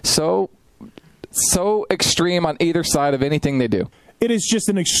 so extreme on either side of anything they do? It is just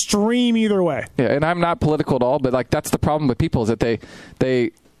an extreme either way. Yeah, and I'm not political at all, but like that's the problem with people, is that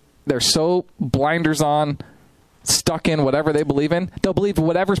they're so blinders on, stuck in whatever they believe in. They'll believe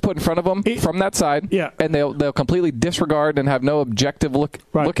whatever's put in front of them from that side, and they'll completely disregard and have no objective look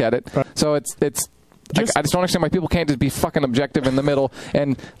at it. Right. So it's I just don't understand why people can't just be fucking objective in the middle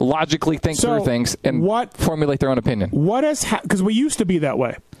and logically think through things and formulate their own opinion. What has because we used to be that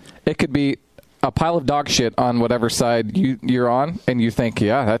way. It could be a pile of dog shit on whatever side you're on, and you think,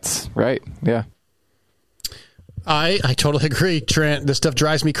 yeah, that's right. Yeah. I totally agree, Trent. This stuff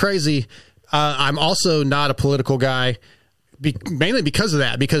drives me crazy. I'm also not a political guy, mainly because of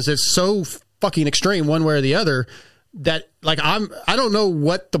that, because it's so fucking extreme one way or the other that like I don't know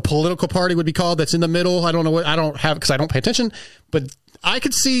what the political party would be called that's in the middle. I don't know what, I don't have, because I don't pay attention, but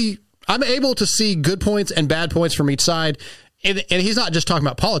I'm able to see good points and bad points from each side. And he's not just talking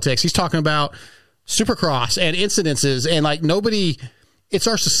about politics. He's talking about Supercross and incidences and like nobody, it's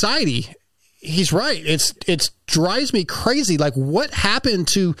our society. He's right. It drives me crazy. Like what happened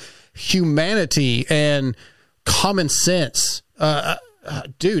to humanity and common sense?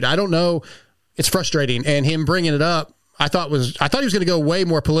 Dude, I don't know. It's frustrating. And him bringing it up, I thought he was going to go way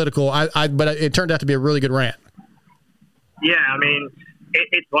more political. But it turned out to be a really good rant. Yeah. I mean,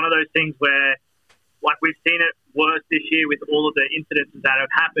 it's one of those things where like we've seen it worse this year with all of the incidences that have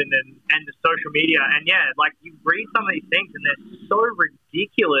happened and the social media. And yeah, like you read some of these things and they're so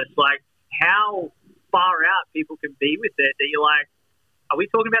ridiculous. Like how far out people can be with it that you're like, are we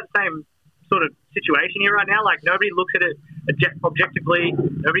talking about the same sort of situation here right now? Like nobody looks at it objectively.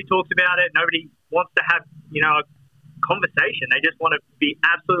 Nobody talks about it. Nobody wants to have, a conversation. They just want to be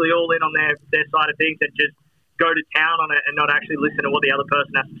absolutely all in on their side of things and just go to town on it and not actually listen to what the other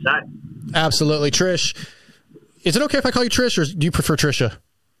person has to say. Absolutely. Trish, is it okay if I call you Trish, or do you prefer Trisha?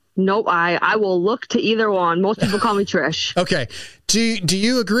 Nope, I will look to either one. Most people call me Trish. Okay. Do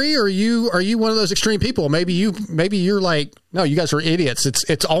you agree, or are you one of those extreme people? Maybe you're like, no, you guys are idiots.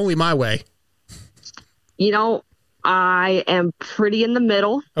 It's only my way. I am pretty in the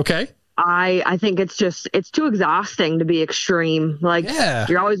middle. Okay. I think it's too exhausting to be extreme. Like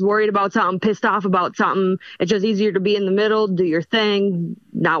you're always worried about something, pissed off about something. It's just easier to be in the middle, do your thing,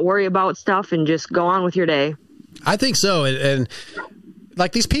 not worry about stuff, and just go on with your day. I think so. And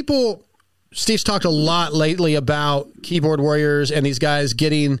like these people, Steve's talked a lot lately about keyboard warriors and these guys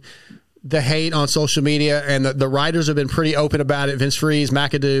getting the hate on social media, and the writers have been pretty open about it. Vince Freeze,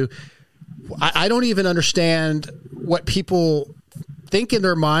 McAdoo. I don't even understand what people think in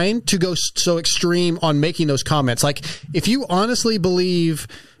their mind to go so extreme on making those comments. Like, if you honestly believe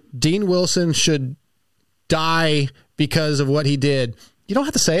Dean Wilson should die because of what he did, you don't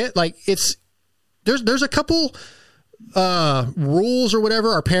have to say it. Like, there's a couple rules or whatever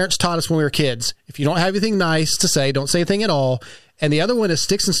our parents taught us when we were kids. If you don't have anything nice to say, don't say anything at all. And the other one is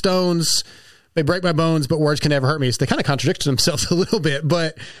sticks and stones may break my bones, but words can never hurt me. So they kind of contradict themselves a little bit,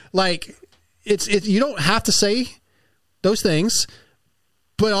 but like it's you don't have to say those things,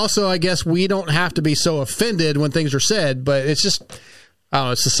 but also I guess we don't have to be so offended when things are said. But it's just, I don't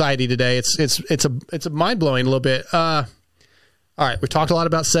know, it's society today. It's a mind blowing a little bit. All right, we've talked a lot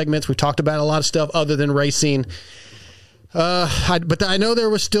about segments. We've talked about a lot of stuff other than racing. But I know there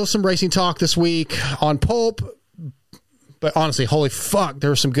was still some racing talk this week on Pulp. But honestly, holy fuck, there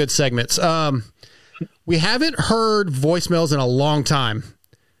were some good segments. We haven't heard voicemails in a long time.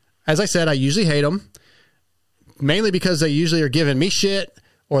 As I said, I usually hate them, mainly because they usually are giving me shit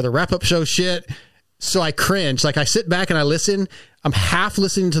or the wrap-up show shit. So I cringe. Like, I sit back and I listen. I'm half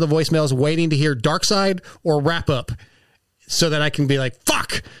listening to the voicemails, waiting to hear Dark Side or wrap-up so that I can be like,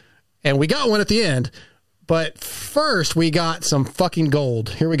 fuck. And we got one at the end. But first, we got some fucking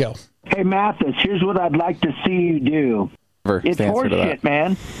gold. Here we go. Hey, Mathis, here's what I'd like to see you do. It's horseshit,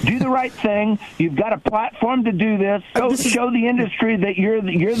 man. Do the right thing. You've got a platform to do this. Go show the industry that you're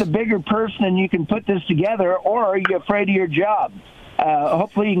the bigger person and you can put this together, or are you afraid of your job?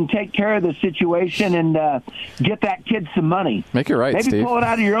 Hopefully you can take care of the situation and get that kid some money. Make it right, Maybe Steve. Pull it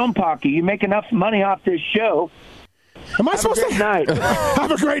out of your own pocket. You make enough money off this show. Am I supposed to? Night. Have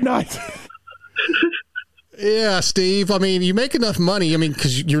a great night. Yeah, Steve. I mean, you make enough money. I mean,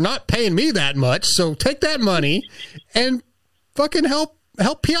 because you're not paying me that much. So take that money and fucking help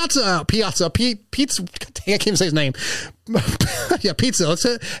Piazza out. Pizza. I can't even say his name. Yeah, Pizza. Let's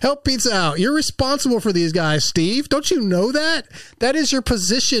help Pizza out. You're responsible for these guys, Steve. Don't you know that? That is your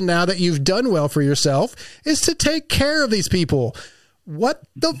position now that you've done well for yourself, is to take care of these people. What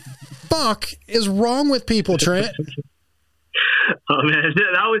the fuck is wrong with people, Trent? Oh man,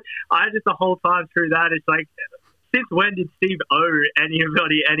 I just the whole time through that, it's like, since when did Steve owe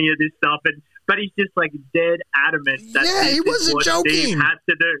anybody any of this stuff? But he's just like dead adamant that this he wasn't is what joking. Steve has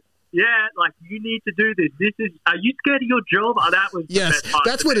to do. Yeah, like, you need to do this. Are you scared of your job? Oh, that was the best part.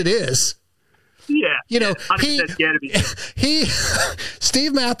 That's what it is. Yeah, you know, 100% scared of me.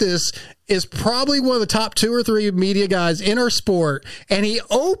 Steve Mathis is probably one of the top 2 or 3 media guys in our sport, and he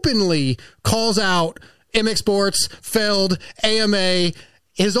openly calls out MX Sports, Feld, AMA,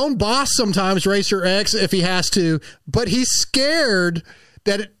 his own boss sometimes, Racer X, if he has to, but he's scared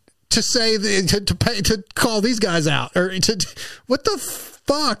that to call these guys out, or what the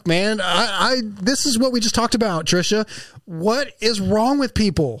fuck, man? This is what we just talked about, Trisha. What is wrong with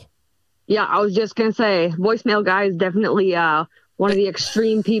people? Yeah, I was just going to say, voicemail guy is definitely one of the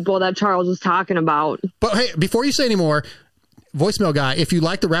extreme people that Charles was talking about. But hey, before you say any more, voicemail guy, if you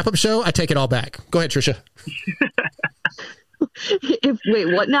like the wrap-up show, I take it all back. Go ahead, Tricia.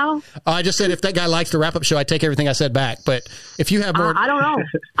 Wait, what now? I just said if that guy likes the wrap-up show, I take everything I said back. But if you have more... I don't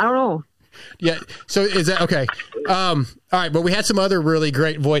know. Yeah, so is that... Okay. All right, but we had some other really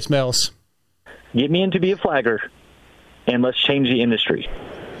great voicemails. Get me in to be a flagger, and let's change the industry.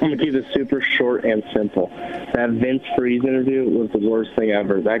 I'm going to keep it super short and simple. That Vince Freeze interview was the worst thing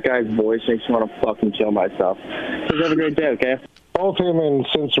ever. That guy's voice makes me want to fucking kill myself. So have a great day, okay? Both him and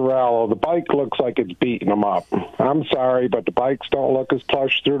Cincerello, the bike looks like it's beating them up. I'm sorry, but the bikes don't look as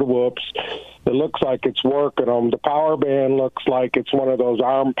plush through the whoops. It looks like it's working them. The power band looks like it's one of those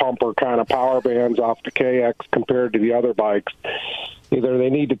arm pumper kind of power bands off the KX compared to the other bikes. Either they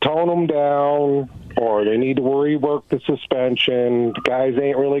need to tone them down or they need to rework the suspension. The guys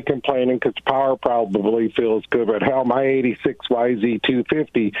ain't really complaining because the power probably feels good. But hell, my 86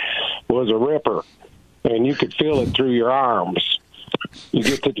 YZ250 was a ripper, and you could feel it through your arms. You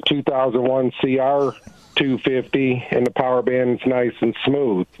get to the 2001 CR 250, and the power band's nice and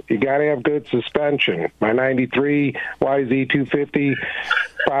smooth. You got to have good suspension. My 93 YZ250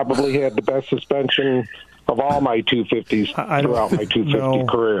 probably had the best suspension of all my 250s throughout my 250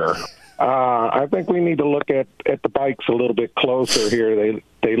 career. I think we need to look at the bikes a little bit closer here.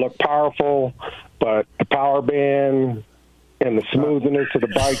 They look powerful, but the power band and the smoothness of the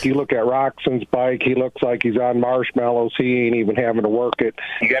bike. You look at Roxon's bike, he looks like he's on marshmallows. He ain't even having to work it.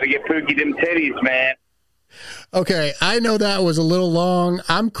 You got to get Pookie them titties, man. Okay, I know that was a little long.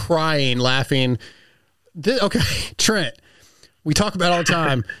 I'm crying, laughing. Okay, Trent, we talk about all the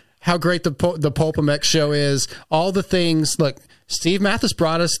time how great the Pulpmx show is. All the things. Look, Steve Mathis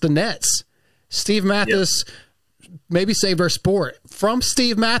brought us the nets. Steve Mathis maybe saved our sport. From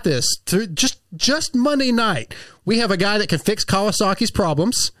Steve Mathis to just Monday night, we have a guy that can fix Kawasaki's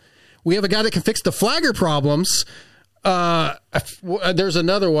problems. We have a guy that can fix the flagger problems. There's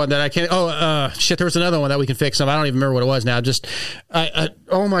another one that I can't. There was another one that we can fix. I don't even remember what it was now.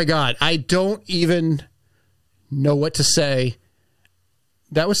 Oh my God, I don't even know what to say.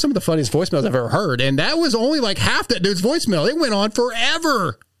 That was some of the funniest voicemails I've ever heard, and that was only like half that dude's voicemail. It went on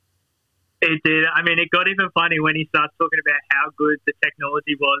forever. It did. I mean, it got even funny when he starts talking about how good the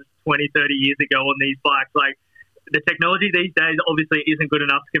technology was 20, 30 years ago on these bikes. Like, the technology these days obviously isn't good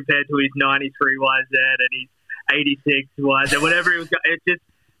enough compared to his 93 YZ and his 86 YZ, whatever it was.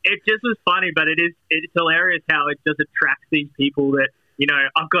 It just was funny, but it's hilarious how it just attracts these people that, you know,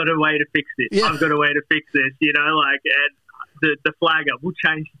 I've got a way to fix this. Yeah. I've got a way to fix this, you know, like, and the flagger will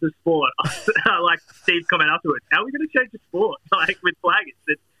change the sport. Like Steve coming afterwards, how are we going to change the sport? Like with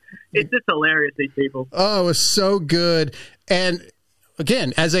flaggers, it's just hilarious, these people. Oh, it was so good. And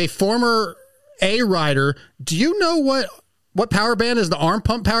again, as a former A rider, do you know what power band is the arm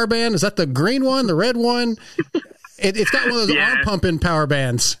pump power band? Is that the green one, the red one? It's got one of those arm pumping power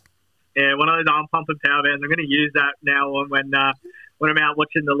bands. Yeah, one of those arm pumping power bands. I'm going to use that now on when I'm out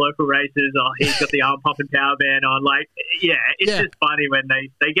watching the local races. Oh, he's got the arm pumping power band on. Like, it's just funny when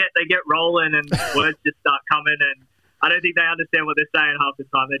they get rolling and words just start coming, and I don't think they understand what they're saying half the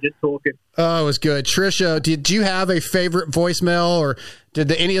time. They're just talking. Oh, it was good. Tricia, did you have a favorite voicemail, or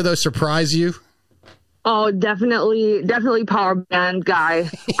did any of those surprise you? Oh, definitely power band guy.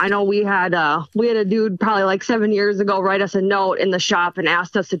 I know we had a dude probably like 7 years ago write us a note in the shop and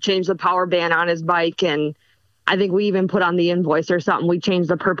asked us to change the power band on his bike, and I think we even put on the invoice or something. We changed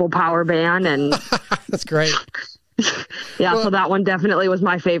the purple power band, and that's great. So that one definitely was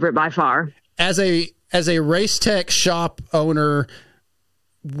my favorite by far. As a race tech shop owner,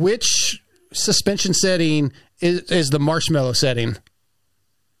 which suspension setting is the marshmallow setting?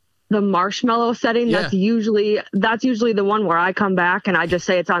 The marshmallow setting, that's usually the one where I come back and I just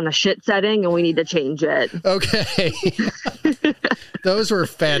say it's on the shit setting and we need to change it. Okay. Those were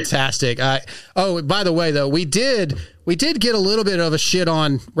fantastic. By the way, though, we did get a little bit of a shit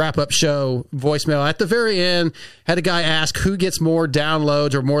on wrap-up show voicemail. At the very end, had a guy ask who gets more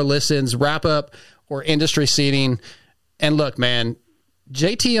downloads or more listens, wrap-up or industry seating. And look, man,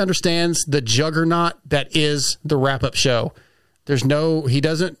 JT understands the juggernaut that is the wrap-up show. He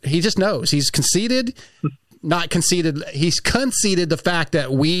just knows. He's conceded the fact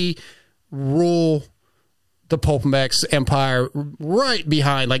that we rule the Pulpmx empire right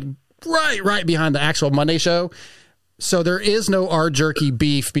behind the actual Monday show. So there is no R jerky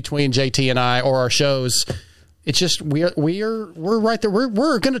beef between JT and I or our shows. It's just we're right there.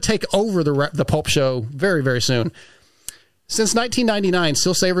 We're going to take over the Pulp show very, very soon. Since 1999,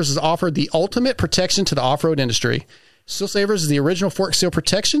 Steel Savers has offered the ultimate protection to the off-road industry. Seal Savers is the original fork seal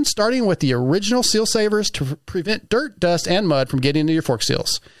protection, starting with the original Seal Savers to prevent dirt, dust, and mud from getting into your fork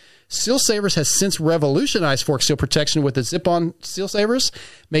seals. Seal Savers has since revolutionized fork seal protection with the zip-on Seal Savers,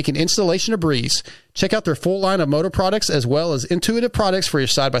 making installation a breeze. Check out their full line of motor products as well as intuitive products for your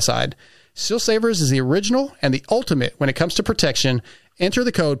side-by-side. Seal Savers is the original and the ultimate when it comes to protection. Enter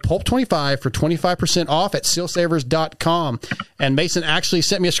the code PULP25 for 25% off at sealsavers.com. And Mason actually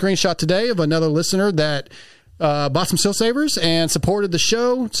sent me a screenshot today of another listener that bought some Seal Savers and supported the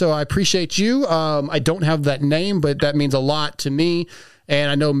show, so I appreciate you. I don't have that name, but that means a lot to me, and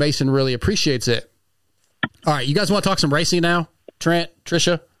I know Mason really appreciates it. All right, you guys want to talk some racing now? Trent,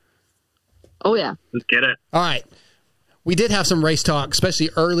 Tricia? Oh, yeah. Let's get it. All right. We did have some race talk, especially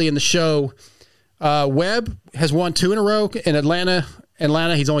early in the show. Webb has won 2 in a row in Atlanta.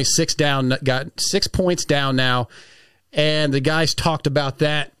 He's only 6 down, got 6 points down now, and the guys talked about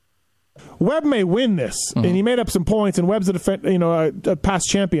that. Webb may win this, and he made up some points, and Webb's a past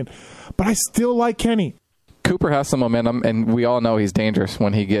champion. But I still like Kenny. Cooper has some momentum, and we all know he's dangerous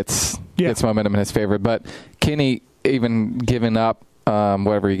when he gets momentum in his favor. But Kenny, even giving up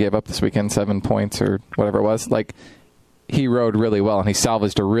whatever he gave up this weekend, 7 points or whatever it was, like he rode really well, and he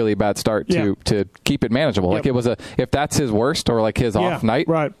salvaged a really bad start to keep it manageable. Yep. Like it was if that's his worst or like his off night,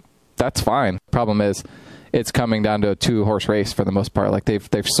 right? That's fine. Problem is, it's coming down to a 2-horse race for the most part. Like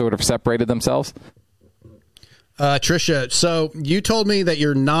they've sort of separated themselves. Tricia, so you told me that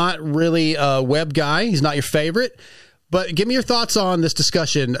you're not really a Webb guy. He's not your favorite. But give me your thoughts on this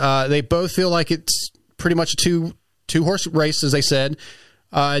discussion. They both feel like it's pretty much a two-horse race, as they said.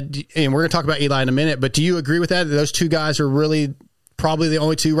 And we're going to talk about Eli in a minute. But do you agree with that? Those two guys are really probably the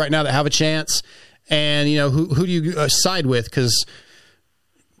only two right now that have a chance. And, who do you side with? Because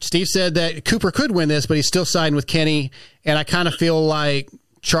Steve said that Cooper could win this, but he's still siding with Kenny. And I kind of feel like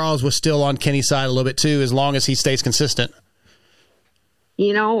Charles was still on Kenny's side a little bit too, as long as he stays consistent.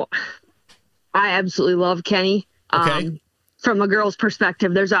 I absolutely love Kenny. Okay. From a girl's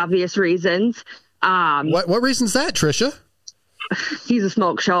perspective, there's obvious reasons. What reason's that, Tricia? He's a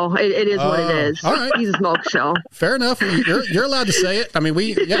smoke show. It is what it is. All right. He's a smoke show. Fair enough. You're allowed to say it. I mean,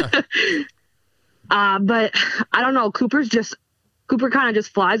 but I don't know. Cooper kind of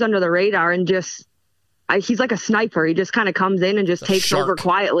just flies under the radar and he's like a sniper. He just kind of comes in and just takes over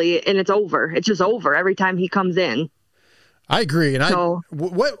quietly, and it's over. It's just over every time he comes in. I agree. And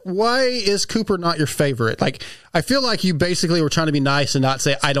why is Cooper not your favorite? Like, I feel like you basically were trying to be nice and not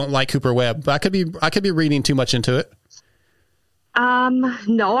say, I don't like Cooper Webb. But I could be reading too much into it.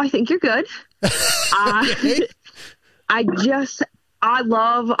 No, I think you're good. I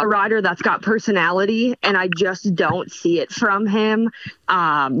love a rider that's got personality, and I just don't see it from him.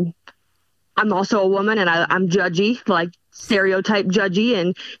 I'm also a woman, and I'm judgy, like stereotype judgy,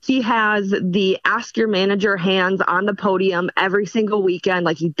 and he has the ask your manager hands on the podium every single weekend.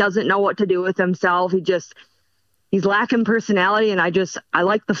 Like, he doesn't know what to do with himself. He's lacking personality, and I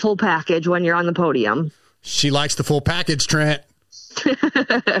like the full package when you're on the podium. She likes the full package, Trent.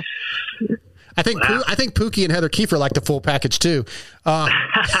 I think Pookie and Heather Kiefer like the full package too. All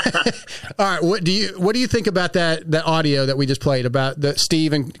right, what do you think about that audio that we just played about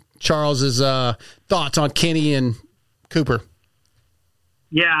Steve and Charles's thoughts on Kenny and Cooper?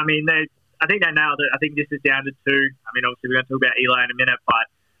 Yeah, I mean, I think they nailed it. I think this is down to 2. I mean, obviously we're going to talk about Eli in a minute, but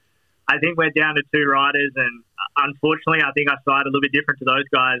I think we're down to 2 riders, and unfortunately, I think I side a little bit different to those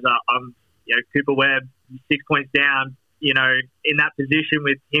guys. Cooper Webb, 6 points down. In that position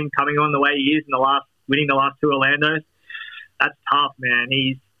with him coming on the way he is winning the last 2 Orlandos, that's tough, man.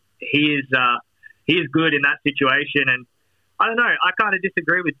 He is good in that situation, and I don't know. I kind of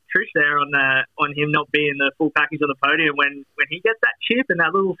disagree with Trish there on him not being the full package on the podium. When he gets that chip and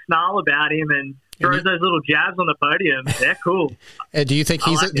that little snarl about him and throws those little jabs on the podium, they're cool. And do you think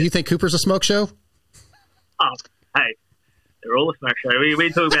do you think Cooper's a smoke show? Oh, hey. They're all a smoke show.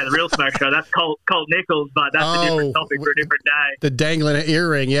 We talk about the real smoke show. That's Colt Nichols, but that's a different topic for a different day. The dangling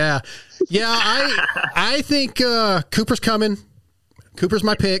earring, yeah. I think Cooper's coming. Cooper's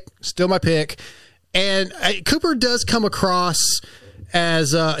my pick, still my pick. And Cooper does come across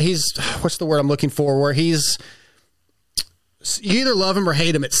as he's, what's the word I'm looking for, where he's, you either love him or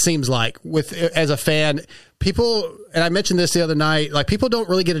hate him, it seems like, as a fan. People, and I mentioned this the other night, like, people don't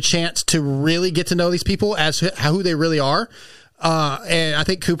really get a chance to really get to know these people as who they really are. And I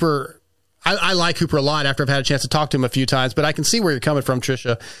think Cooper, I like Cooper a lot after I've had a chance to talk to him a few times, but I can see where you're coming from,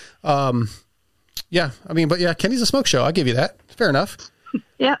 Tricia. Kenny's a smoke show. I'll give you that. Fair enough.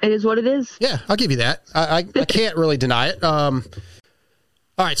 Yeah, it is what it is. Yeah, I'll give you that. I can't really deny it.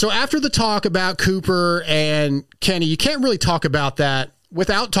 All right, so after the talk about Cooper and Kenny, you can't really talk about that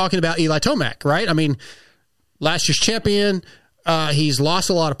without talking about Eli Tomac, right? I mean, last year's champion. He's lost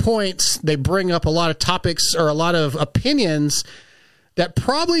a lot of points. They bring up a lot of topics or a lot of opinions that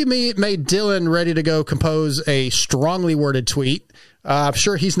probably made Dylan ready to go compose a strongly worded tweet. I'm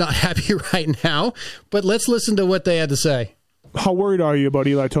sure he's not happy right now, but let's listen to what they had to say. How worried are you about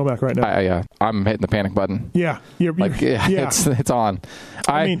Eli Tomac right now? I'm hitting the panic button. Yeah. It's on.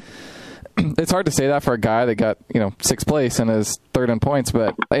 I mean, it's hard to say that for a guy that got, 6th place and is 3rd in points,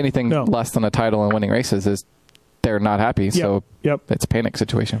 but anything less than a title and winning races is they're not happy. So it's a panic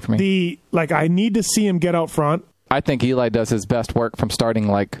situation for me. I need to see him get out front. I think Eli does his best work from starting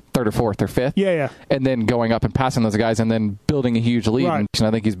 3rd or 4th or 5th. Yeah. And then going up and passing those guys and then building a huge lead. Right. And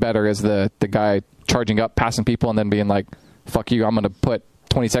I think he's better as the guy charging up, passing people, and then being like, fuck you, I'm going to put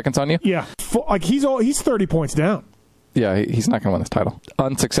 20 seconds on you. Yeah. He's 30 points down. Yeah, he's not going to win this title.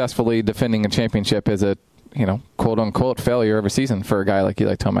 Unsuccessfully defending a championship is a, quote unquote failure of a season for a guy like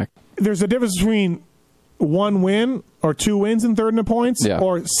Eli Tomac. There's a difference between 1 win or 2 wins and 3rd in the points,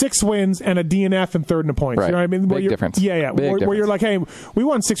 or 6 wins and a DNF and 3rd in the points. Right. You know what I mean? Big difference. Yeah. Where you're like, hey, we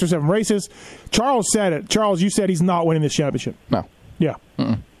won 6 or 7 races. Charles said it. Charles, you said he's not winning this championship. No. Yeah.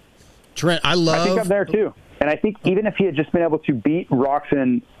 Trent, I think I'm there too. And I think even if he had just been able to beat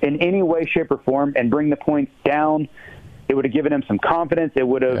Roczen in any way, shape, or form and bring the points down, it would have given him some confidence. It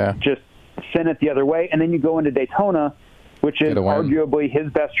would have just sent it the other way. And then you go into Daytona, which is arguably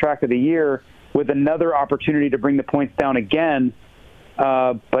his best track of the year, with another opportunity to bring the points down again.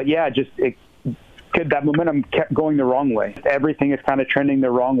 But that momentum kept going the wrong way. Everything is kind of trending the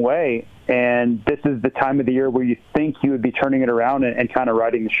wrong way. And this is the time of the year where you think you would be turning it around and kind of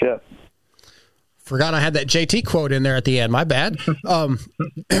riding the ship. Forgot I had that JT quote in there at the end. My bad.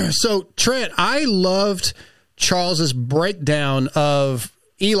 So, Trent, I loved Charles's breakdown of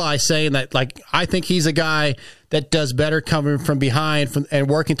Eli saying that, I think he's a guy that does better coming from behind and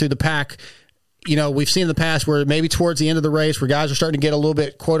working through the pack. We've seen in the past where maybe towards the end of the race where guys are starting to get a little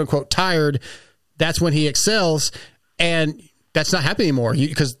bit, quote unquote, tired. That's when he excels. And that's not happening anymore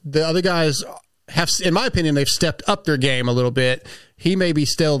because the other guys have, in my opinion, they've stepped up their game a little bit. He may be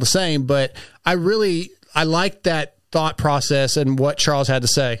still the same, but I like that thought process and what Charles had to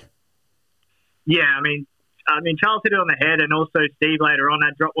say. Yeah, I mean, Charles hit it on the head, and also Steve later on.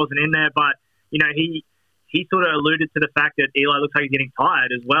 That drop wasn't in there, but he sort of alluded to the fact that Eli looks like he's getting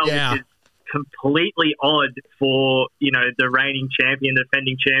tired as well, which is completely odd for the reigning champion, the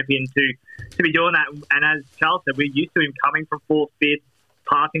defending champion, to be doing that. And as Charles said, we're used to him coming from 4th, 5th,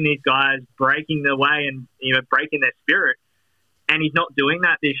 passing these guys, breaking their way, and breaking their spirit. And he's not doing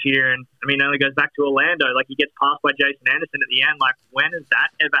that this year. And I mean, it only goes back to Orlando. He gets passed by Jason Anderson at the end. When has that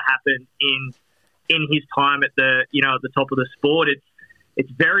ever happened in his time at the at the top of the sport?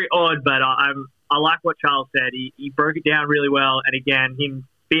 It's very odd, but I like what Charles said. He broke it down really well. And again, him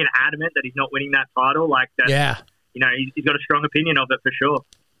being adamant that he's not winning that title, he's got a strong opinion of it for sure.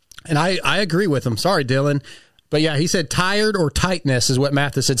 And I agree with him. Sorry, Dylan. But yeah, he said tired or tightness is what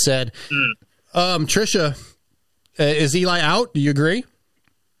Mathis had said. Tricia, is Eli out? Do you agree?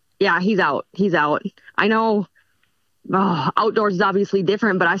 Yeah, he's out. I know outdoors is obviously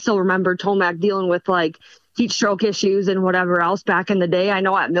different, but I still remember Tomac dealing with heat stroke issues and whatever else back in the day. I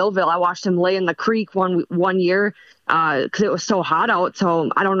know at Millville, I watched him lay in the creek one year because it was so hot out. So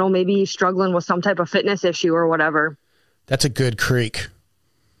I don't know, maybe he's struggling with some type of fitness issue or whatever. That's a good creek.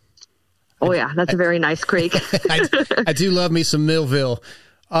 Oh, yeah, that's a very nice creek. I do love me some Millville.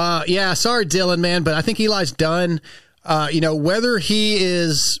 Sorry, Dylan, man, but I think Eli's done. Whether he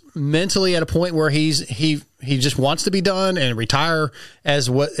is mentally at a point where he just wants to be done and retire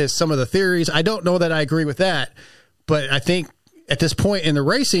as some of the theories, I don't know that I agree with that. But I think at this point in the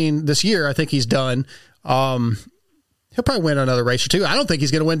racing this year, I think he's done. He'll probably win another race or two. I don't think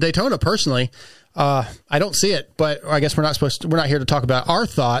he's going to win Daytona personally. I don't see it, but I guess we're not here to talk about our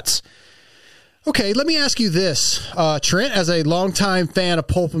thoughts. Okay, let me ask you this. Trent, as a longtime fan of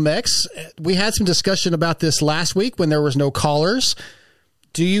Pulpmx, we had some discussion about this last week when there was no callers.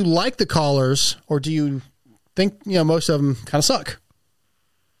 Do you like the callers, or do you think most of them kind of suck?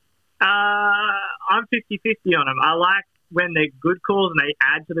 I'm 50-50 on them. I like when they're good calls and they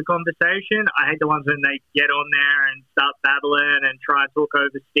add to the conversation. I hate the ones when they get on there and start babbling and try and talk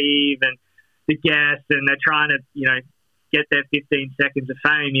over Steve and the guests, and they're trying to, get their 15 seconds of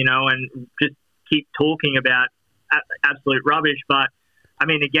fame, and just keep talking about absolute rubbish. But, I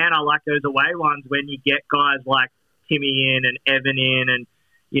mean, again, I like those away ones when you get guys like Timmy in and Evan in, and,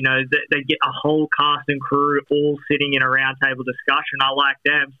 they get a whole cast and crew all sitting in a roundtable discussion. I like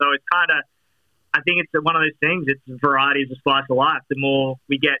them. So it's kind of, I think it's one of those things. It's variety is the spice of life. The more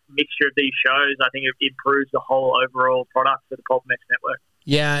we get mixture of these shows, I think it improves the whole overall product for the Pulpmx network.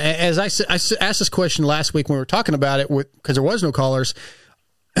 Yeah, as I asked this question last week when we were talking about it, because there was no callers.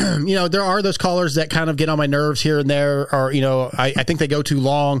 There are those callers that kind of get on my nerves here and there, or I think they go too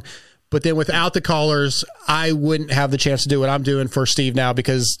long. But then without the callers, I wouldn't have the chance to do what I'm doing for Steve now,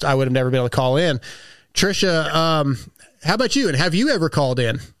 because I would have never been able to call in. Trisha, how about you? And have you ever called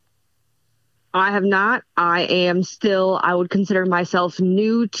in? I have not. I would consider myself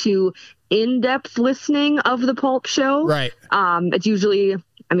new to in-depth listening of the Pulp Show. Right. It's usually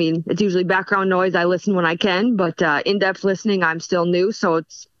background noise. I listen when I can, but in-depth listening, I'm still new. So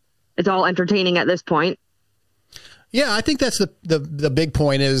it's all entertaining at this point. Yeah, I think that's the big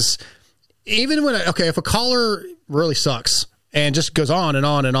point is, even if a caller really sucks and just goes on and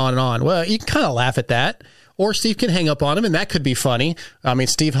on and on and on, well, you can kind of laugh at that. Or Steve can hang up on him, and that could be funny. I mean,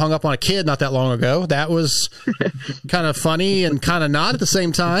 Steve hung up on a kid not that long ago. That was kind of funny and kind of not at the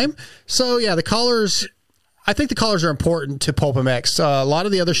same time. So, yeah, I think the callers are important to Pulpmx. A lot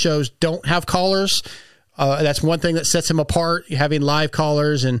of the other shows don't have callers. That's one thing that sets him apart, having live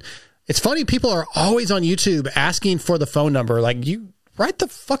callers. And it's funny, people are always on YouTube asking for the phone number. Like, you write the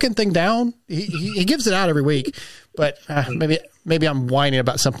fucking thing down. He gives it out every week. But maybe I'm whining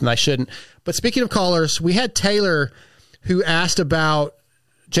about something I shouldn't. But speaking of callers, we had Taylor who asked about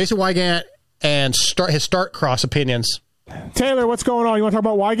Jason Wygant and his start cross opinions. Taylor, what's going on? You want to talk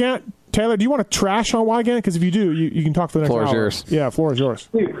about Wygant? Taylor, do you want to trash on Wygant? Because if you do, you can talk for the next hour. Floor is yours. Yeah, floor is yours.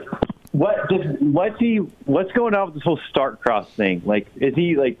 Dude, what's going on with this whole start cross thing? Like, is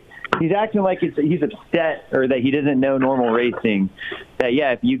he like, he's acting like he's upset or that he doesn't know normal racing, that,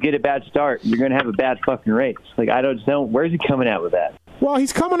 if you get a bad start, you're going to have a bad fucking race. Like, I don't know. Where's he coming at with that? Well,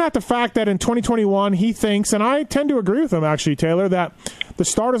 he's coming at the fact that in 2021, he thinks, and I tend to agree with him, actually, Taylor, that the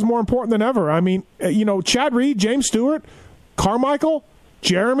start is more important than ever. I mean, Chad Reed, James Stewart, Carmichael,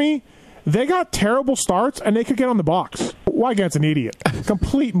 Jeremy, they got terrible starts, and they could get on the box. Wygant's an idiot.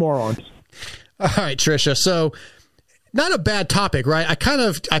 Complete moron. All right, Trisha. So, not a bad topic, right?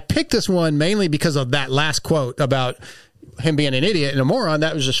 I picked this one mainly because of that last quote about him being an idiot and a moron.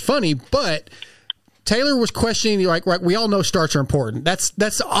 That was just funny, but Taylor was questioning, like, we all know starts are important.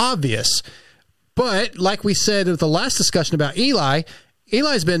 That's obvious. But like we said with the last discussion about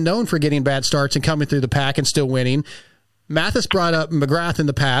Eli's been known for getting bad starts and coming through the pack and still winning. Mathis brought up McGrath in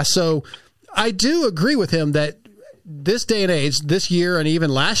the past. So I do agree with him that this day and age, this year and even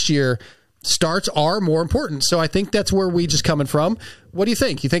last year, starts are more important. So I think that's where we just coming from. What do you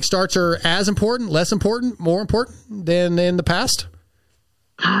think? You think starts are as important, less important, more important than in the past?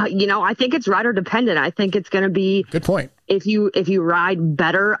 I think it's rider dependent. I think it's going to be good point. If you ride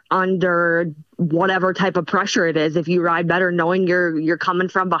better under whatever type of pressure it is, if you ride better knowing you're coming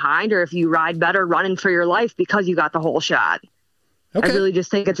from behind, or if you ride better running for your life because you got the whole shot. Okay. I really just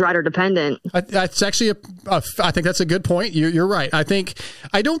think it's rider dependent. That's actually I think that's a good point. You're right. I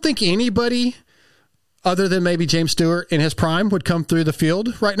don't think anybody other than maybe James Stewart in his prime would come through the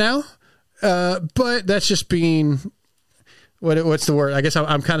field right now. But that's just being. What's the word? I guess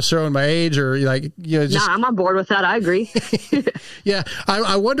I'm kind of showing my age, or just. Nah, I'm on board with that. I agree. Yeah,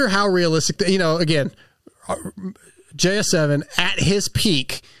 I wonder how realistic. Again, JS7 at his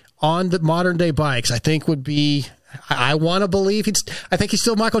peak on the modern day bikes, I think would be. I want to believe I think he's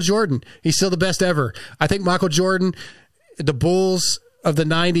still Michael Jordan. He's still the best ever. I think Michael Jordan, the Bulls of the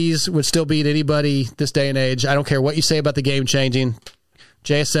 90s, would still beat anybody this day and age. I don't care what you say about the game changing.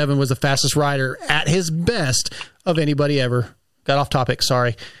 JS7 was the fastest rider at his best of anybody ever. Got off topic,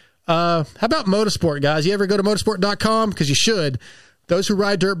 sorry. How about motorsport, guys? You ever go to motorsport.com? Because you should. Those who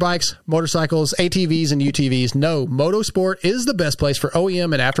ride dirt bikes, motorcycles, ATVs, and UTVs know Motorsport is the best place for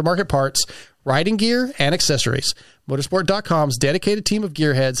OEM and aftermarket parts, riding gear, and accessories. Motorsport.com's dedicated team of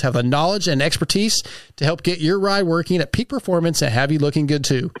gearheads have the knowledge and expertise to help get your ride working at peak performance and have you looking good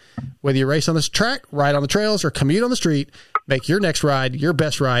too. Whether you race on this track, ride on the trails, or commute on the street, make your next ride your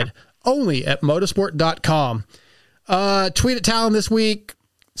best ride only at motorsport.com. Tweet at Talon this week.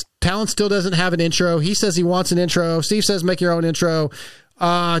 Talon still doesn't have an intro. He says he wants an intro. Steve says make your own intro.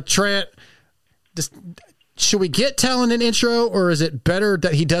 Trent, should we get Talon an intro, or is it better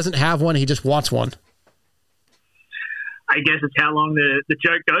that he doesn't have one, he just wants one? I guess it's how long the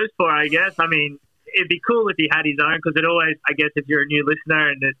joke goes for, I guess. I mean, it'd be cool if he had his own, because it always, I guess, if you're a new listener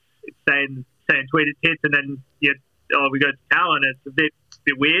and it's saying tweeted tits and then we go to Talon, it's a bit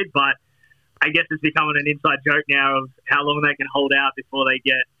weird, but I guess it's becoming an inside joke now of how long they can hold out before they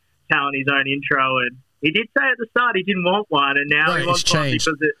get Talon his own intro. And he did say at the start he didn't want one, and now he wants one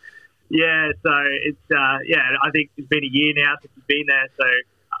because I think it's been a year now since he's been there, so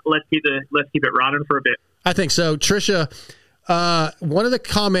let's keep it running for a bit. I think so. Trisha, one of the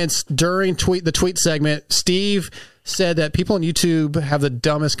comments during the tweet segment, Steve said that people on YouTube have the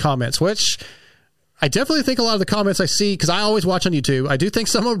dumbest comments, which I definitely think a lot of the comments I see, because I always watch on YouTube, I do think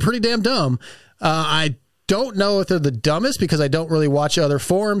some of them are pretty damn dumb. I don't know if they're the dumbest because I don't really watch other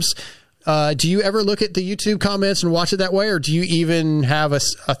forums. Do you ever look at the YouTube comments and watch it that way, or do you even have a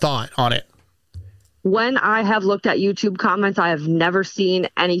thought on it? When I have looked at YouTube comments, I have never seen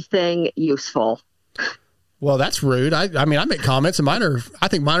anything useful. Well, that's rude. I mean, I make comments, and I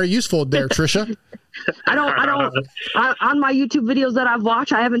think mine are useful there, Trisha. I don't, on my YouTube videos that I've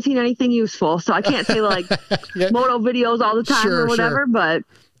watched, I haven't seen anything useful. So I can't say like moto videos all the time or whatever, but.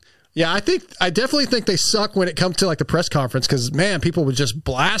 Yeah, I definitely think they suck when it comes to like the press conference, because man, people would just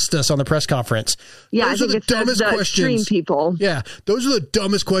blast us on the press conference. Yeah, those are the dumbest questions. People. Yeah, those are the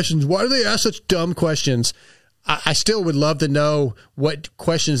dumbest questions. Why do they ask such dumb questions? I still would love to know what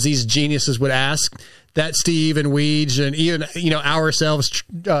questions these geniuses would ask that Steve and Weege and even ourselves,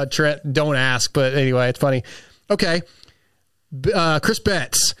 Trent, don't ask. But anyway, it's funny. Okay, Chris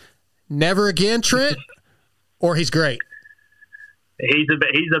Betts, never again, Trent, or he's great. He's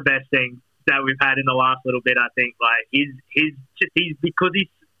the best thing that we've had in the last little bit. I think like he's because he's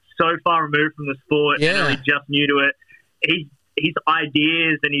so far removed from the sport and really just new to it. His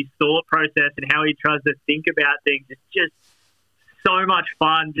ideas and his thought process and how he tries to think about things is just so much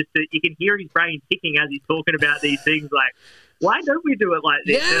fun. You can hear his brain ticking as he's talking about these things. Like, why don't we do it like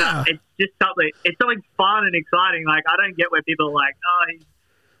this? Yeah. It's just something. It's something fun and exciting. Like, I don't get where people are like, oh,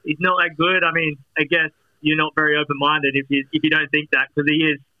 he's not that good. I mean, I guess you're not very open-minded if you don't think that, because he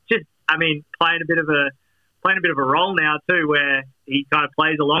is just, I mean, playing a bit of a role now too, where he kind of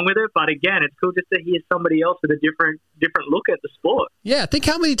plays along with it. But again, it's cool just to hear somebody else with a different look at the sport. Yeah, think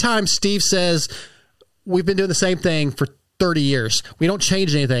how many times Steve says we've been doing the same thing for 30 years. We don't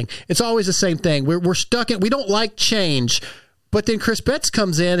change anything. It's always the same thing. We're stuck in. We don't like change. But then Chris Betts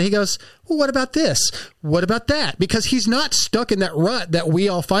comes in and he goes, well, what about this? What about that? Because he's not stuck in that rut that we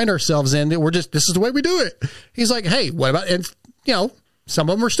all find ourselves in. That this is the way we do it. He's like, hey, what about, and some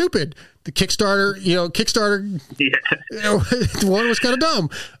of them are stupid. The Kickstarter, one was kind of dumb.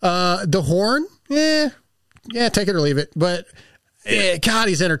 The horn, take it or leave it. But God,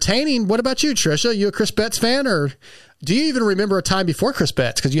 he's entertaining. What about you, Trisha? You a Chris Betts fan, or do you even remember a time before Chris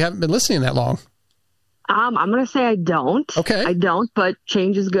Betts? Because you haven't been listening that long. I'm going to say I don't. Okay. I don't, but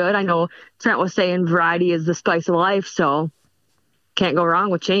change is good. I know Trent was saying variety is the spice of life, so can't go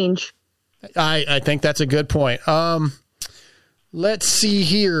wrong with change. I think that's a good point. Let's see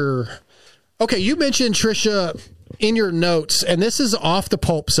here. Okay, you mentioned, Trisha, in your notes, and this is off the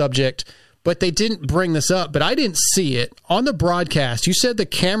pulp subject, but they didn't bring this up, but I didn't see it. On the broadcast, you said the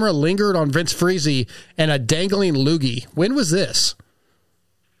camera lingered on Vince Friese and a dangling loogie. When was this?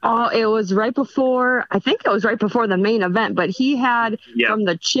 Oh, it was right before, I think it was right before the main event, but he had from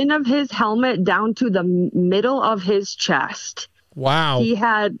the chin of his helmet down to the middle of his chest. Wow. He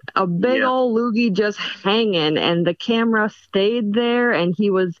had a big old loogie just hanging, and the camera stayed there, and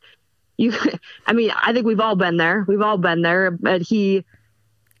he was, I mean, I think we've all been there. But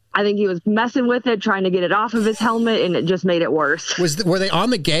I think he was messing with it, trying to get it off of his helmet, and it just made it worse. Were they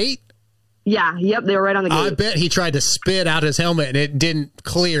on the gate? Yeah, yep, they were right on the gate. I bet he tried to spit out his helmet and it didn't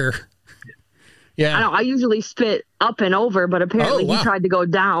clear. Yeah. I usually spit up and over, but apparently he tried to go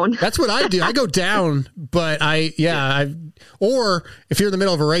down. That's what I do. I go down, but or if you're in the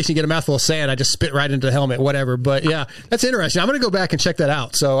middle of a race and you get a mouthful of sand, I just spit right into the helmet, whatever. But yeah, that's interesting. I'm going to go back and check that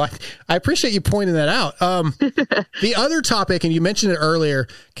out. So I appreciate you pointing that out. The other topic, and you mentioned it earlier,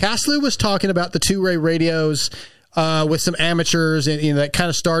 Caslew was talking about the two-way radios with some amateurs, and that kind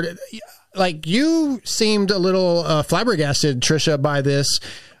of started. Like, you seemed a little flabbergasted, Trisha, by this.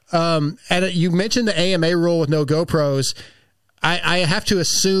 And you mentioned the AMA rule with no GoPros. I have to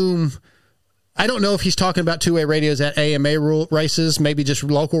assume, I don't know if he's talking about two-way radios at AMA rule races, maybe just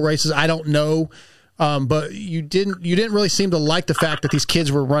local races. I don't know. But you didn't really seem to like the fact that these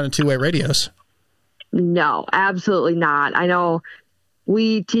kids were running two-way radios. No, absolutely not. I know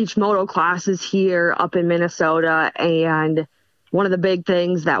we teach moto classes here up in Minnesota, and one of the big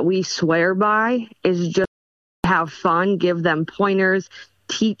things that we swear by is just have fun, give them pointers,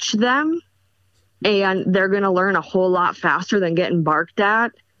 teach them, and they're going to learn a whole lot faster than getting barked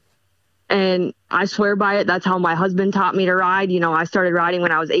at. And I swear by it. That's how my husband taught me to ride. I started riding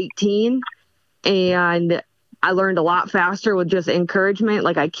when I was 18, and I learned a lot faster with just encouragement.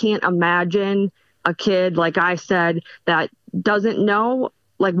 Like, I can't imagine a kid, like I said, that doesn't know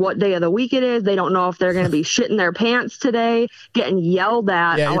like what day of the week it is. They don't know if they're going to be shitting their pants today, getting yelled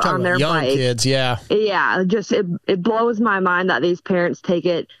at out on their young bike. Kids, yeah. Just it blows my mind that these parents take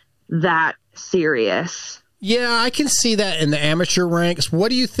it that serious. Yeah, I can see that in the amateur ranks. What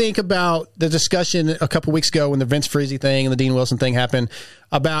do you think about the discussion a couple weeks ago when the Vince Freezy thing and the Dean Wilson thing happened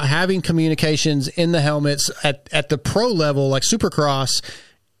about having communications in the helmets at the pro level, like Supercross?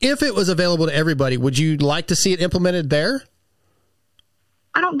 If it was available to everybody, would you like to see it implemented there?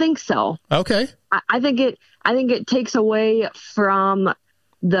 I don't think so. Okay. I think it takes away from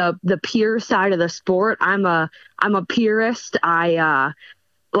the peer side of the sport. I'm a purist. I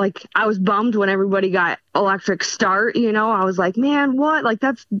was bummed when everybody got electric start, I was like, man, what? Like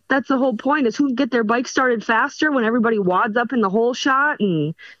that's the whole point, is who can get their bike started faster when everybody wads up in the whole shot.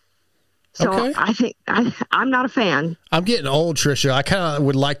 And so okay. I think I'm not a fan. I'm getting old, Tricia. I kind of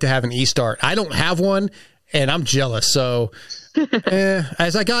would like to have an e-start. I don't have one and I'm jealous. So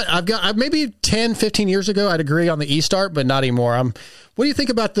I've maybe 10, 15 years ago, I'd agree on the e-start, but not anymore. What do you think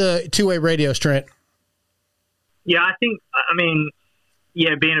about the two-way radios, Trent? Yeah,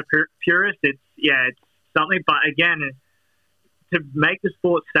 being a purist, it's something. But again, to make the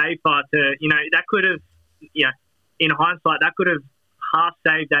sport safer, that could have, in hindsight, that could have half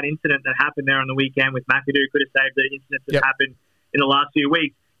saved that incident that happened there on the weekend with McAdoo. Could have saved the incident that happened in the last few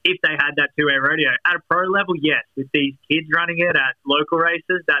weeks if they had that two-way radio. At a pro level, yes. With these kids running it at local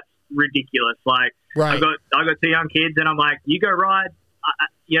races, that's ridiculous. Like, right. I got two young kids, and I'm like, you go ride.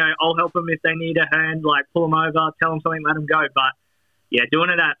 I'll help them if they need a hand. Like, pull them over, tell them something, let them go. But yeah, doing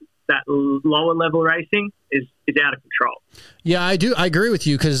it at that lower level racing is out of control. Yeah, I do. I agree with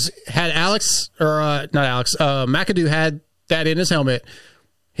you, because had McAdoo had that in his helmet,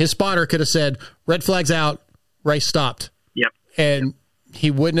 his spotter could have said, red flag's out, race stopped. Yep. And he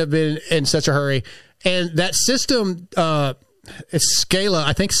wouldn't have been in such a hurry. And that system, it's Scala.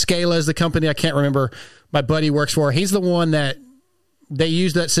 I think Scala is the company. I can't remember. My buddy works for. He's the one that they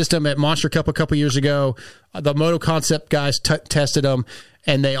used that system at Monster Cup a couple years ago. The Moto Concept guys tested them,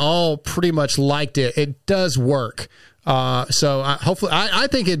 and they all pretty much liked it. It does work. So hopefully, I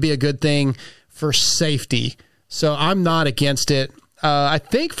think it'd be a good thing for safety. So I'm not against it. I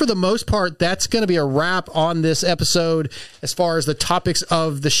think for the most part, that's going to be a wrap on this episode as far as the topics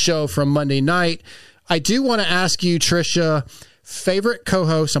of the show from Monday night. I do want to ask you, Tricia, favorite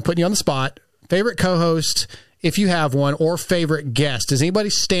co-host. I'm putting you on the spot. Favorite co-host, if you have one, or favorite guest. Does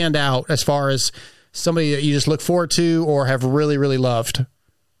anybody stand out as far as somebody that you just look forward to or have really, really loved?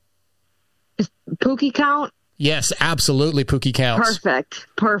 Does Pookie count? Yes, absolutely. Pookie counts.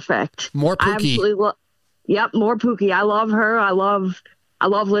 Perfect. More Pookie. Yep, more Pookie. I love her. I love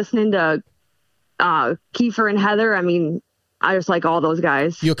listening to Kiefer and Heather. I mean, I just like all those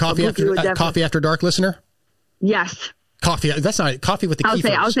guys. You a coffee after dark listener? Yes. Coffee. That's not Coffee with the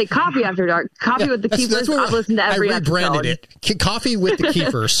Kiefers. I would say Coffee After Dark. Coffee with the Kiefers. I've listened to every episode. I rebranded it. Coffee with the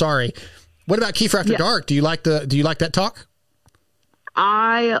Kiefers. Sorry. What about Kiefer After Dark? Do you like that talk?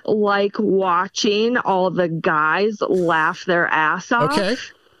 I like watching all the guys laugh their ass off. Okay.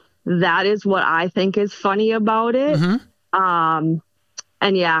 That is what I think is funny about it. Mm-hmm.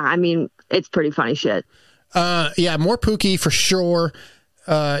 And yeah, I mean, it's pretty funny shit. Yeah, more Pookie for sure.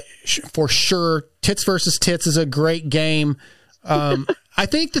 For sure. Tits versus Tits is a great game. I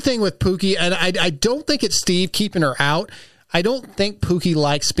think the thing with Pookie, and I don't think it's Steve keeping her out. I don't think Pookie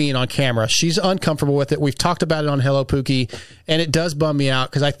likes being on camera. She's uncomfortable with it. We've talked about it on Hello Pookie, and it does bum me out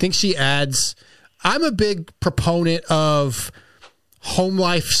because I think she adds. I'm a big proponent of home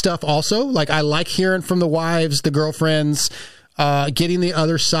life stuff also. Like, I like hearing from the wives, the girlfriends, getting the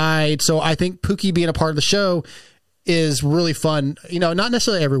other side. So I think Pookie being a part of the show is really fun. Not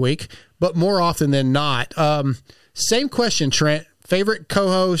necessarily every week, but more often than not. Same question, Trent. Favorite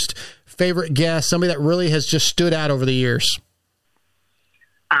co-host, favorite guest, somebody that really has just stood out over the years?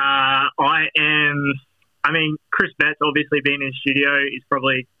 Chris Betts, obviously being in studio, is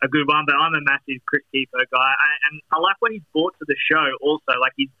probably a good one, but I'm a massive Chris Kiefer guy. And I like what he's brought to the show also.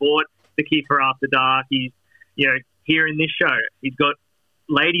 Like, he's brought the Kiefer After Dark. He's, here in this show, he's got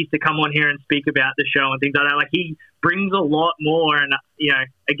ladies to come on here and speak about the show and things like that. Like, he brings a lot more. And,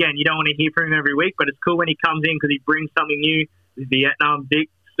 again, you don't want to hear from him every week, but it's cool when he comes in because he brings something new. The Vietnam big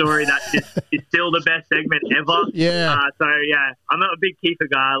story that is still the best segment ever. Yeah. I'm not a big Kiefer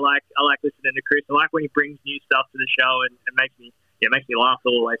guy. I like listening to Chris. I like when he brings new stuff to the show and makes me laugh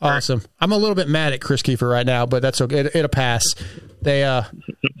all the way through. Awesome. I'm a little bit mad at Chris Kiefer right now, but that's okay. It'll pass. They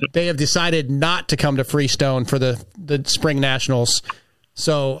have decided not to come to Freestone for the Spring Nationals.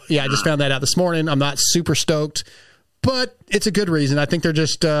 So I just found that out this morning. I'm not super stoked, but it's a good reason. I think they're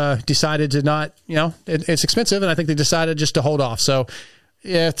just decided to not. It's expensive, and I think they decided just to hold off. So.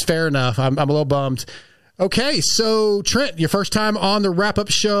 Yeah, it's fair enough. I'm a little bummed. Okay, so Trent, your first time on the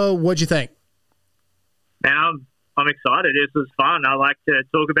wrap-up show. What'd you think? Man, I'm excited. This was fun. I like to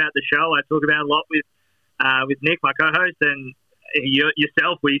talk about the show. I talk about a lot with with Nick, my co-host, and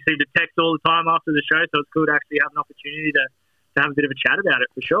yourself, where you seem to text all the time after the show. So it's cool to actually have an opportunity to have a bit of a chat about it,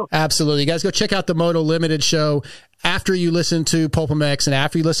 for sure. Absolutely. You guys go check out the Moto Limited show after you listen to Pulpmx and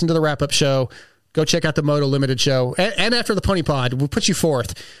after you listen to the wrap-up show. Go check out the Moto Limited show and after the Pony Pod. We'll put you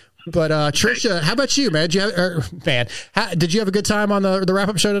forth. But Tricia, how about you, man? Did you have a good time on the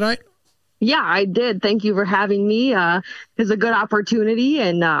wrap-up show tonight? Yeah, I did. Thank you for having me. It's a good opportunity,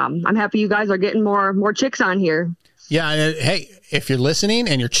 and I'm happy you guys are getting more chicks on here. Yeah, and hey, if you're listening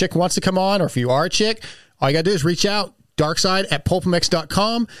and your chick wants to come on, or if you are a chick, all you got to do is reach out,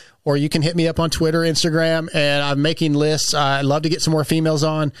 darkside@pulpmx.com, or you can hit me up on Twitter, Instagram, and I'm making lists. I'd love to get some more females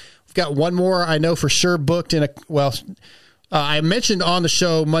on. We've got one more I know for sure booked I mentioned on the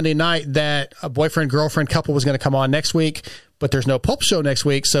show Monday night that a boyfriend-girlfriend couple was going to come on next week, but there's no Pulp show next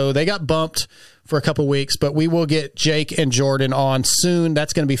week, so they got bumped for a couple weeks, but we will get Jake and Jordan on soon.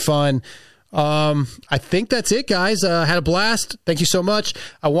 That's going to be fun. I think that's it, guys. Had a blast. Thank you so much.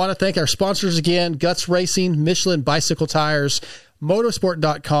 I want to thank our sponsors again, Guts Racing, Michelin Bicycle Tires,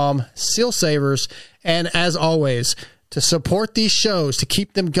 Motorsport.com, Seal Savers, and as always, to support these shows, to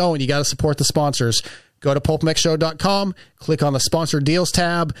keep them going, you got to support the sponsors. Go to pulpmxshow.com, click on the Sponsor Deals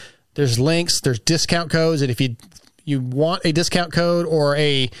tab. There's links, there's discount codes, and if you want a discount code or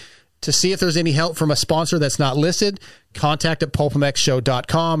to see if there's any help from a sponsor that's not listed, contact at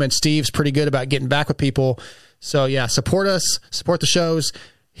pulpmxshow.com, and Steve's pretty good about getting back with people. So, yeah, support us, support the shows.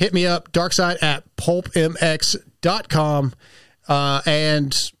 Hit me up, darkside@pulpmx.com,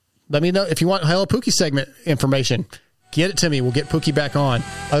 and let me know if you want Hello Pookie segment information. Get it to me. We'll get Pookie back on.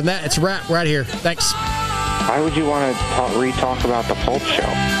 Other than that, it's a wrap. We're out of here. Thanks. Why would you want to re-talk about the Pulp show?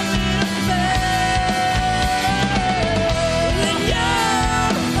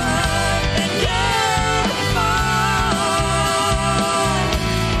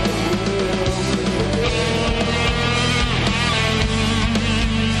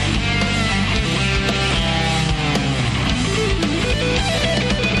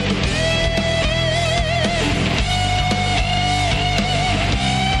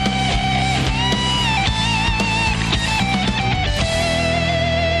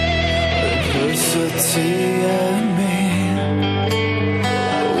 Adversity and